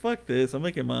 he's like, "Fuck this! I'm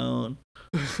making my own."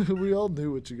 We all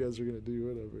knew what you guys were gonna do.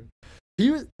 Whatever.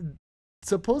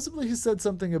 Supposedly he said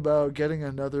something about getting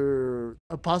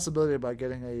a possibility about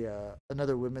getting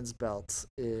another women's belt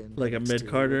in like NXT, a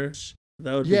mid-carder.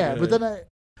 That would be Yeah, but good. then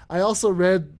I also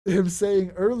read him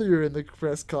saying earlier in the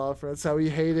press conference how he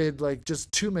hated like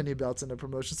just too many belts in a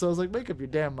promotion. So I was like, make up your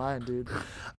damn mind, dude.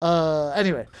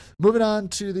 Anyway, moving on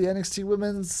to the NXT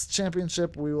Women's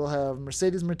Championship, we will have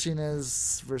Mercedes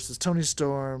Martinez versus Tony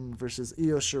Storm versus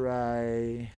Io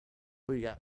Shirai. Who you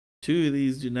got? Two of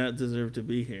these do not deserve to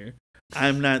be here.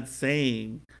 I'm not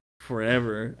saying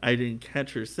forever. I didn't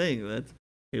catch her saying that.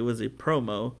 It was a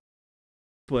promo,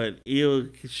 but Io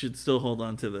should still hold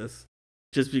on to this,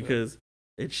 just because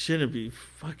it shouldn't be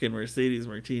fucking Mercedes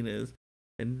Martinez,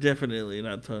 and definitely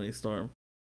not Tony Storm,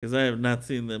 because I have not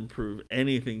seen them prove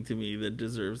anything to me that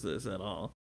deserves this at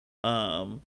all.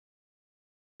 Um,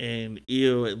 and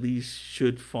Io at least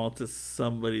should fall to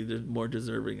somebody that's more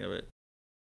deserving of it.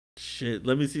 Shit,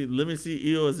 let me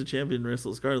see Io as a champion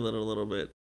wrestle Scarlett a little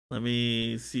bit. Let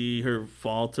me see her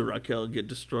fall to Raquel, get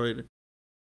destroyed,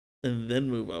 and then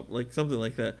move up, like something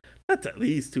like that. Not at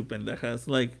least two pendejas.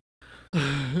 Like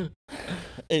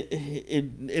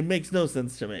it makes no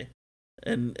sense to me,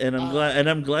 and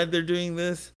I'm glad they're doing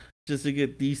this just to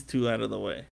get these two out of the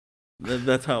way.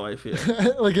 That's how I feel.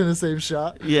 Like in the same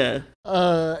shot. Yeah,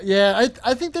 Yeah,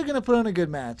 I think they're gonna put on a good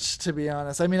match. To be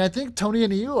honest, I mean, I think Tony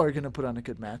and Io are gonna put on a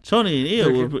good match. Tony and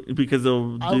Io because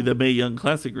they'll do the Mae Young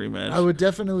Classic rematch. I would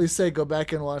definitely say go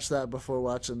back and watch that before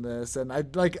watching this. And I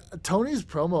like Tony's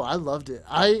promo. I loved it.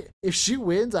 If she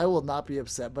wins, I will not be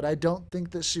upset, but I don't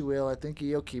think that she will. I think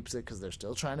Io keeps it because they're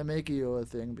still trying to make Io a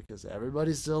thing because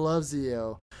everybody still loves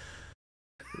Io.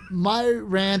 My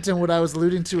rant and what I was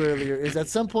alluding to earlier is at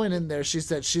some point in there she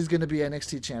said she's going to be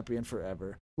NXT champion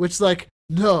forever, which like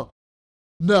no,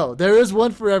 there is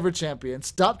one forever champion.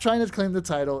 Stop trying to claim the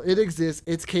title. It exists.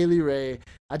 It's Kaylee Ray.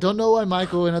 I don't know why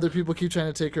Michael and other people keep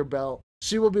trying to take her belt.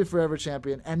 She will be forever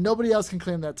champion, and nobody else can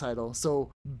claim that title.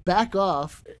 So back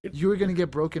off. You are going to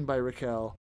get broken by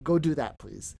Raquel. Go do that,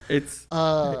 please. It's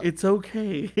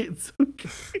okay. It's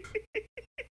okay.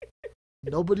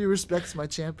 Nobody respects my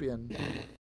champion.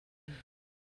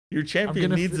 Your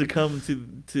champion needs to come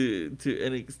to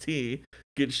NXT,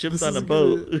 get shipped on a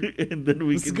boat, and then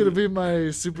this is gonna be my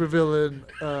supervillain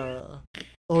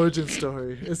origin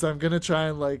story. Is I'm gonna try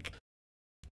and like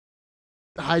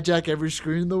hijack every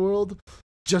screen in the world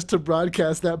just to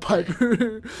broadcast that Piper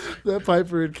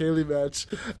and Kaylee match.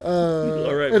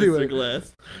 All right, anyway, Mr.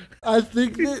 Glass. I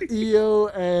think that Io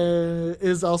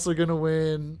is also gonna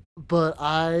win, but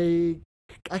I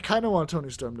kind of want Tony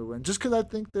Storm to win just because I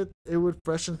think that it would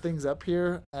freshen things up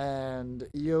here, and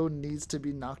Io needs to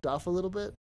be knocked off a little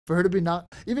bit for her to be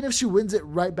knocked. Even if she wins it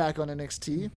right back on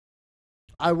NXT,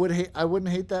 I wouldn't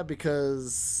hate that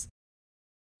because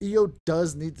Io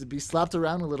does need to be slapped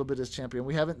around a little bit as champion.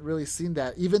 We haven't really seen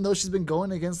that, even though she's been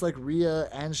going against like Rhea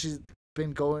and she's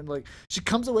been going like she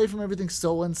comes away from everything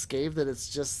so unscathed that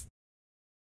it's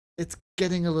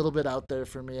getting a little bit out there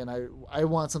for me, and I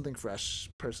want something fresh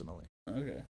personally.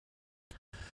 Okay.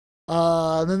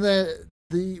 Then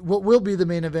the what will be the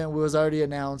main event was already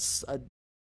announced.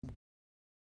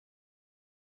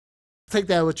 Take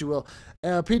that what you will.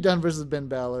 Pete Dunne versus Finn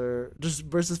Balor.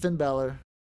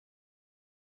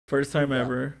 First time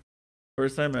ever.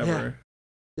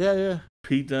 Yeah.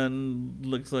 Pete Dunne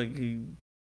looks like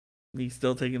he's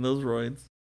still taking those roids.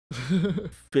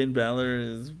 Finn Balor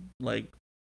is like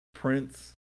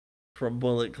Prince from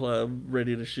Bullet Club,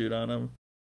 ready to shoot on him.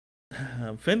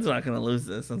 Finn's not going to lose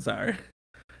this. I'm sorry.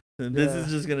 This is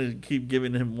just going to keep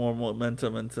giving him more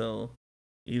momentum until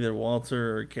either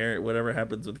Walter or Carrion, whatever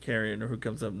happens with Carrion or who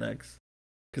comes up next.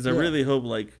 Because I really hope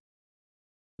like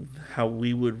how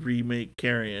we would remake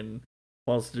Carrion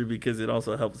falls through because it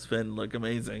also helps Finn look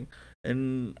amazing.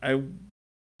 And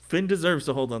Finn deserves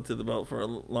to hold on to the belt for a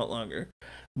lot longer.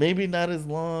 Maybe not as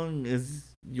long as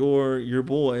your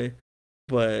boy,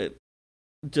 but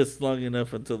just long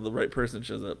enough until the right person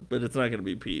shows up. But it's not going to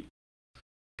be Pete.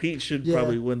 Pete should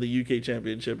probably win the UK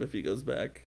championship if he goes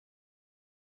back.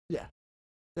 Yeah,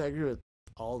 I agree with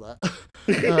all that.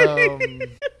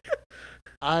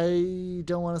 I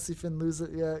don't want to see Finn lose it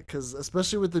yet, because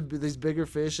especially with these bigger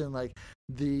fish and like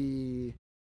the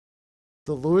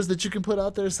lures that you can put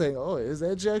out there saying, oh, is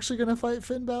Edge actually going to fight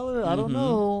Finn Balor? I don't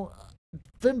know.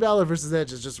 Finn Balor versus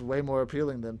Edge is just way more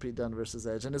appealing than Pete Dunne versus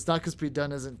Edge. And it's not because Pete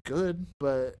Dunne isn't good,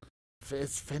 but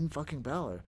it's Finn fucking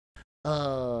Balor.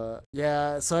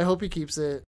 Yeah, so I hope he keeps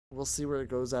it. We'll see where it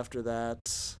goes after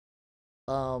that.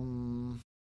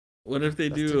 What if they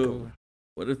do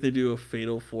a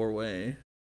fatal 4-way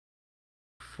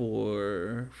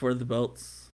for the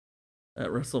belts at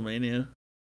WrestleMania?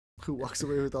 Who walks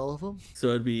away with all of them? So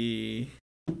it'd be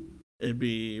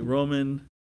Roman,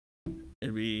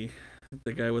 it'd be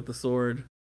the guy with the sword,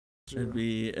 it'd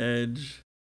be Edge,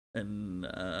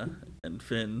 and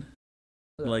Finn.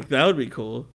 Yeah. Like that would be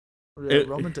cool. Yeah,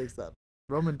 Roman takes that.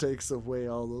 Roman takes away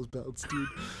all those belts, dude.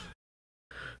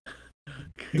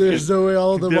 There's no way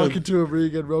all of them walk into a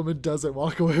ring and Roman doesn't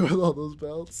walk away with all those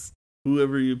belts.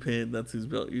 Whoever you pin, that's whose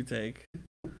belt you take.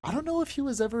 I don't know if he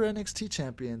was ever NXT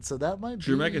champion, so that might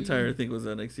Drew be... McIntyre, I think, was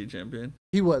NXT champion.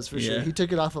 He was, for sure. He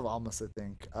took it off of Almas, I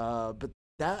think. But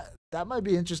that might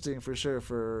be interesting for sure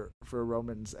for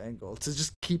Roman's angle, to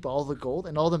just keep all the gold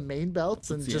and all the main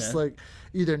belts and just like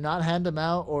either not hand them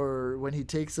out, or when he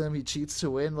takes them, he cheats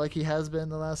to win like he has been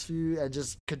the last few, and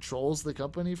just controls the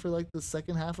company for like the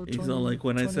second half of 20. He's all like,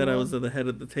 when I said I was at the head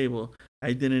of the table,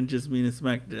 I didn't just mean a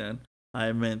SmackDown.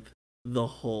 I meant the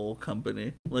whole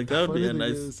company. Like that would be a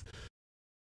nice...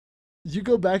 You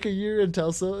go back a year and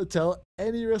tell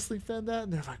any wrestling fan that,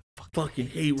 and they're like, fucking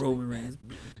hate Roman Reigns.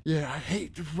 Yeah, I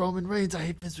hate Roman Reigns. I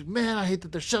hate Vince McMahon. I hate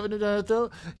that they're shoving it down our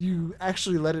throat. You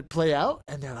actually let it play out,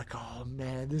 and they're like, oh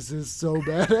man, this is so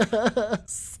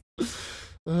badass.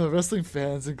 Wrestling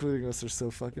fans, including us, are so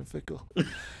fucking fickle.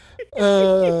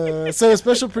 So a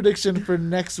special prediction for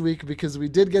next week, because we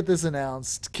did get this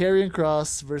announced: Karrion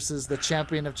Kross versus the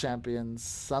champion of champions,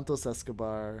 Santos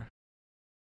Escobar.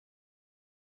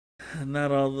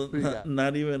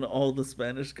 Not even all the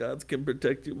Spanish gods can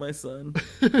protect you, my son.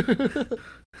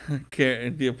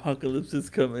 Karen, the apocalypse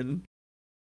is coming,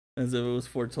 as if it was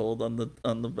foretold on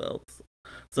the belts.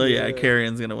 So yeah,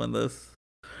 Karrion's gonna win this.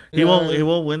 He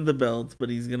won't win the belts, but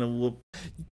he's gonna whoop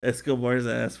Escobar's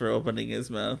ass for opening his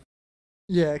mouth.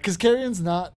 Yeah, because Karrion's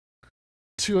not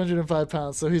 205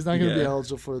 pounds, so he's not gonna be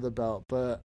eligible for the belt.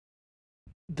 But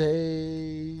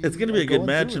it's gonna be a good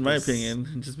match in my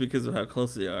opinion, just because of how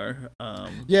close they are.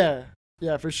 Yeah,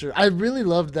 for sure. I really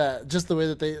loved that, just the way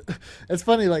that they... It's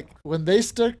funny, like when they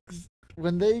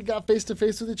got face to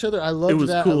face with each other, I loved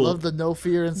that. Cool. I loved the no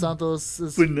fear in Santos.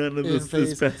 But none of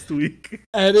this past week.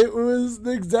 And it was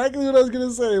exactly what I was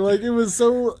gonna say. Like, it was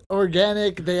so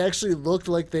organic. They actually looked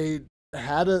like they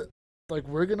had like,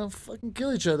 we're gonna fucking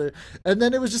kill each other. And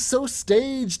then it was just so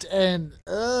staged, and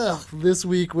this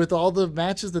week with all the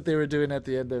matches that they were doing at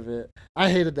the end of it. I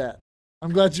hated that.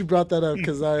 I'm glad you brought that up,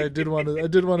 because I did want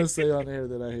to say on air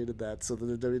that I hated that, so that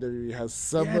the WWE has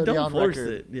somebody on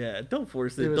record. Don't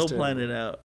force it. Don't plan it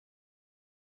out.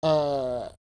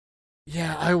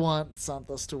 Yeah, I want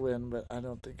Santos to win, but I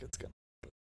don't think it's gonna.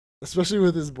 Especially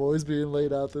with his boys being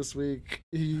laid out this week.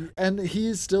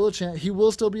 He's still he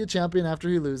will still be a champion after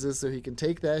he loses, so he can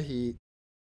take that heat.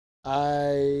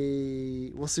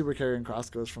 We'll see where Karrion Kross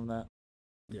goes from that.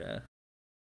 Yeah.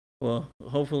 Well,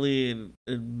 hopefully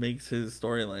it makes his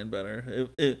storyline better.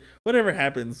 Whatever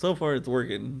happens, so far it's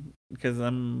working, because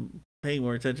I'm paying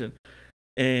more attention.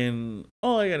 And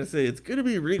all I gotta say, it's good to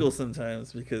be regal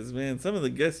sometimes, because man, some of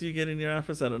the guests you get in your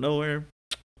office out of nowhere.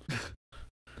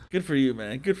 Good for you,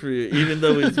 man. Good for you. Even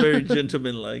though he's very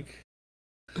gentleman-like.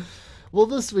 Well,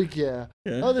 this week, yeah.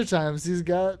 Other times, he's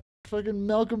got fucking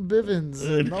Malcolm Bivens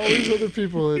and all these other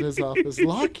people in his office.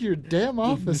 Lock your damn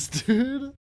office,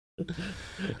 dude. We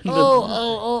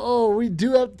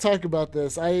do have to talk about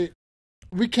this.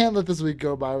 We can't let this week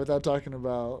go by without talking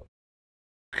about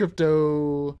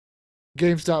crypto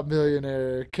GameStop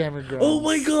millionaire Cameron Grimes. Oh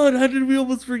my god, how did we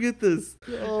almost forget this?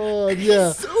 Oh, yeah.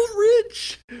 He's so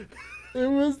rich. It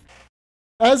was,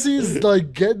 as he's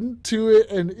like getting to it,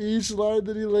 and each line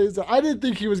that he lays out, I didn't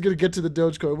think he was gonna get to the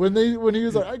Dogecoin. When he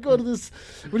was like, I go to this,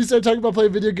 when he started talking about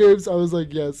playing video games, I was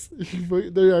like, yes,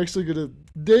 they're actually gonna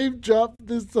name drop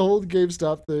this whole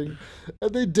GameStop thing,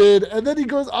 and they did. And then he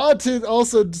goes on to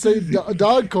also say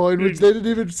Dogcoin, which they didn't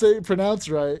even pronounce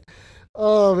right.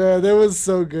 Oh man, that was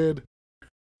so good.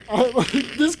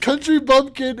 This country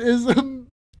bumpkin is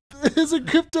a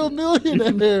crypto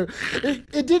millionaire.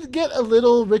 It did get a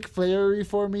little Ric Flair-y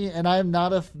for me, and I'm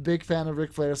not a big fan of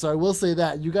Ric Flair, so I will say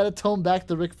that. You got to tone back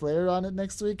the Ric Flair on it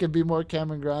next week and be more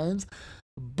Cameron Grimes.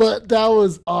 But that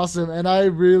was awesome, and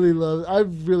I'm really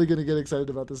going to get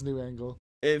excited about this new angle.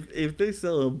 If they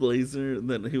sell a blazer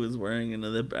that he was wearing and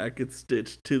in the back it's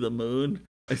stitched to the moon,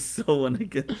 I so want to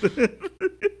get that.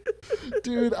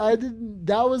 Dude,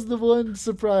 that was the one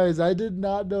surprise. I did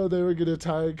not know they were going to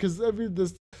tie it, because I mean,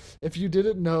 if you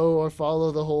didn't know or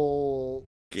follow the whole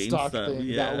stock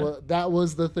thing, that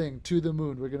was the thing, to the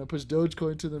moon. We're going to push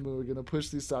Dogecoin to the moon. We're going to push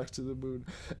these stocks to the moon.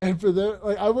 And for that,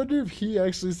 like, I wonder if he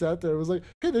actually sat there and was like,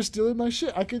 hey, they're stealing my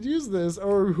shit. I could use this.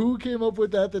 Or who came up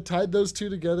with that tied those two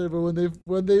together. But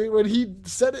when he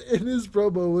said it in his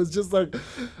promo, it was just like,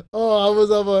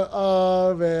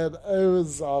 oh man, it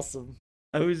was awesome.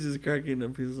 I was just cracking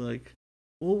up. He's like,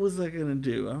 what was I going to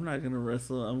do? I'm not going to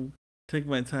wrestle. I'm take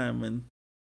my time. And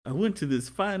I went to this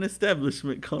fine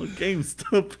establishment called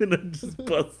GameStop and I just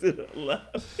busted out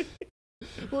laughing.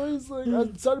 Well, he's like,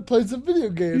 I started playing some video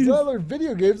games. I learned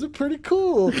video games are pretty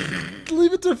cool.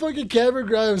 Leave it to fucking Cameron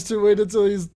Grimes to wait until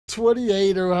he's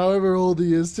 28 or however old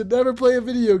he is to never play a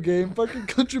video game. Fucking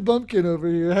country bumpkin over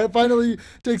here. Finally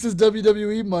takes his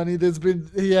WWE money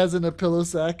he has in a pillow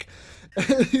sack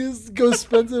and he goes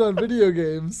spends it on video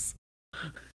games.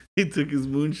 He took his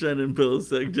moonshine and pillow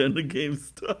sack down to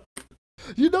GameStop.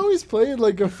 You know he's playing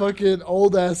like a fucking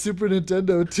old ass Super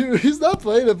Nintendo too. He's not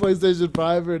playing a PlayStation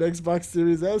 5 or an Xbox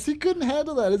Series S. He couldn't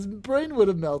handle that. His brain would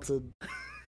have melted.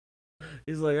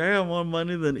 He's like, I got more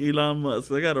money than Elon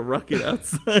Musk. I got a rocket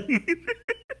outside.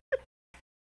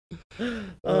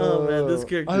 Oh man, this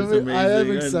character is amazing. I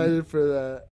am excited for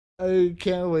that. I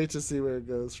can't wait to see where it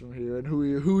goes from here and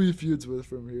who he feuds with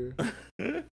from here.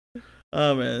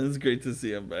 Oh man, it's great to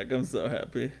see him back. I'm so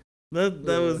happy. That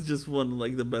was just one of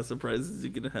like the best surprises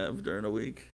you can have during a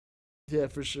week. Yeah,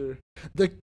 for sure.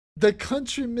 The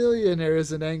country millionaire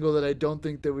is an angle that I don't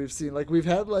think that we've seen. Like we've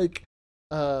had like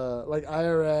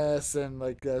IRS and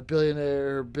like a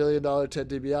 $1 billion Ted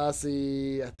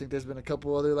DiBiase. I think there's been a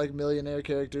couple other like millionaire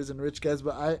characters and rich guys,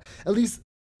 but at least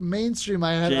mainstream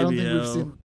I don't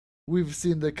think we've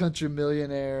seen the country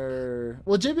millionaire.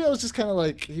 Well, JBL was just kind of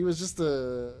like he was just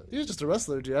a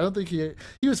wrestler, dude. I don't think he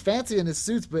was fancy in his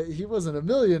suits, but he wasn't a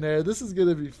millionaire. This is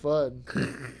gonna be fun.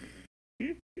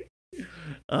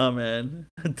 Oh man,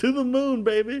 to the moon,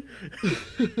 baby.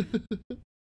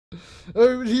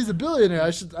 He's a billionaire.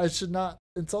 I should not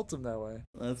insult him that way.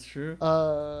 That's true.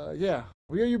 Yeah,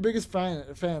 we are your biggest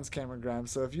fans, Cameron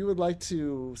Grimes. So if you would like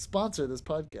to sponsor this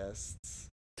podcast,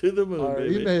 to the moon, our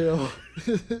baby. email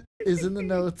is in the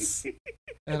notes,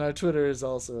 and our Twitter is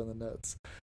also in the notes.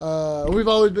 We've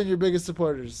always been your biggest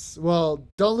supporters. Well,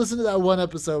 don't listen to that one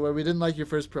episode where we didn't like your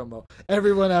first promo.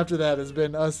 Everyone after that has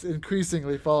been us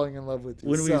increasingly falling in love with you.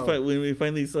 When we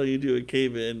finally saw you do a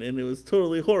cave in, and it was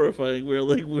totally horrifying.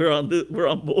 We're on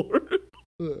board.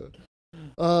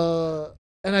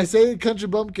 And I say country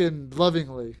bumpkin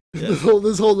lovingly. Yeah.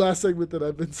 This whole last segment that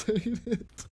I've been saying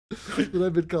it, that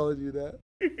I've been calling you that.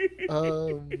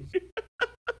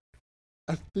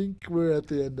 I think we're at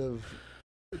the end of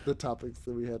the topics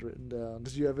that we had written down.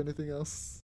 Did you have anything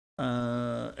else?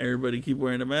 Everybody keep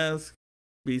wearing a mask.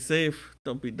 Be safe.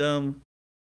 Don't be dumb.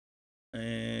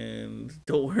 And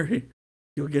don't worry,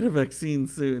 you'll get a vaccine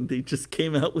soon. They just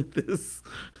came out with this.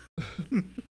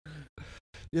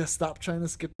 Yeah, stop trying to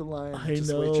skip the line. I just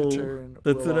know. Wait your turn.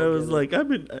 That's what I was like.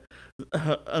 I'm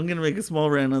gonna make a small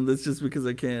rant on this just because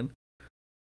I can.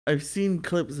 I've seen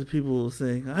clips of people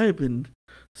saying, I've been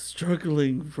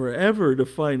struggling forever to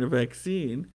find a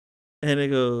vaccine. And I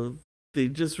go, they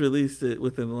just released it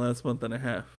within the last month and a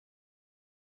half.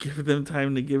 Give them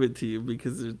time to give it to you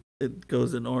because it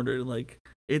goes in order. Like,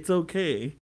 it's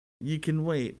okay. You can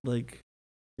wait. Like,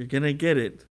 you're going to get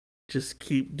it. Just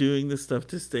keep doing the stuff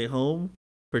to stay home,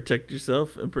 protect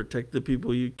yourself, and protect the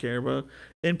people you care about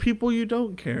and people you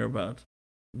don't care about.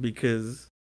 Because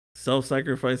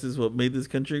self-sacrifice is what made this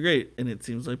country great, and it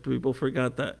seems like people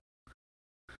forgot that.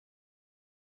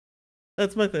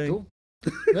 That's my thing. Cool.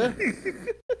 Yeah. I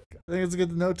think it's a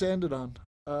good note to end it on.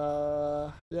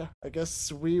 Yeah, I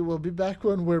guess we will be back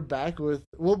when we're back with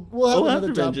we'll have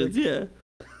another topic. Yeah.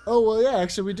 Oh well, yeah.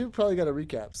 Actually, we do probably got a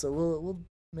recap, so we'll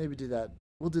maybe do that.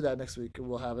 We'll do that next week, and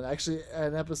we'll have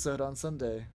an episode on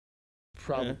Sunday,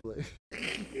 probably.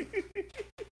 Yeah.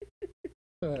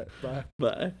 All right, bye.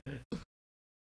 Bye.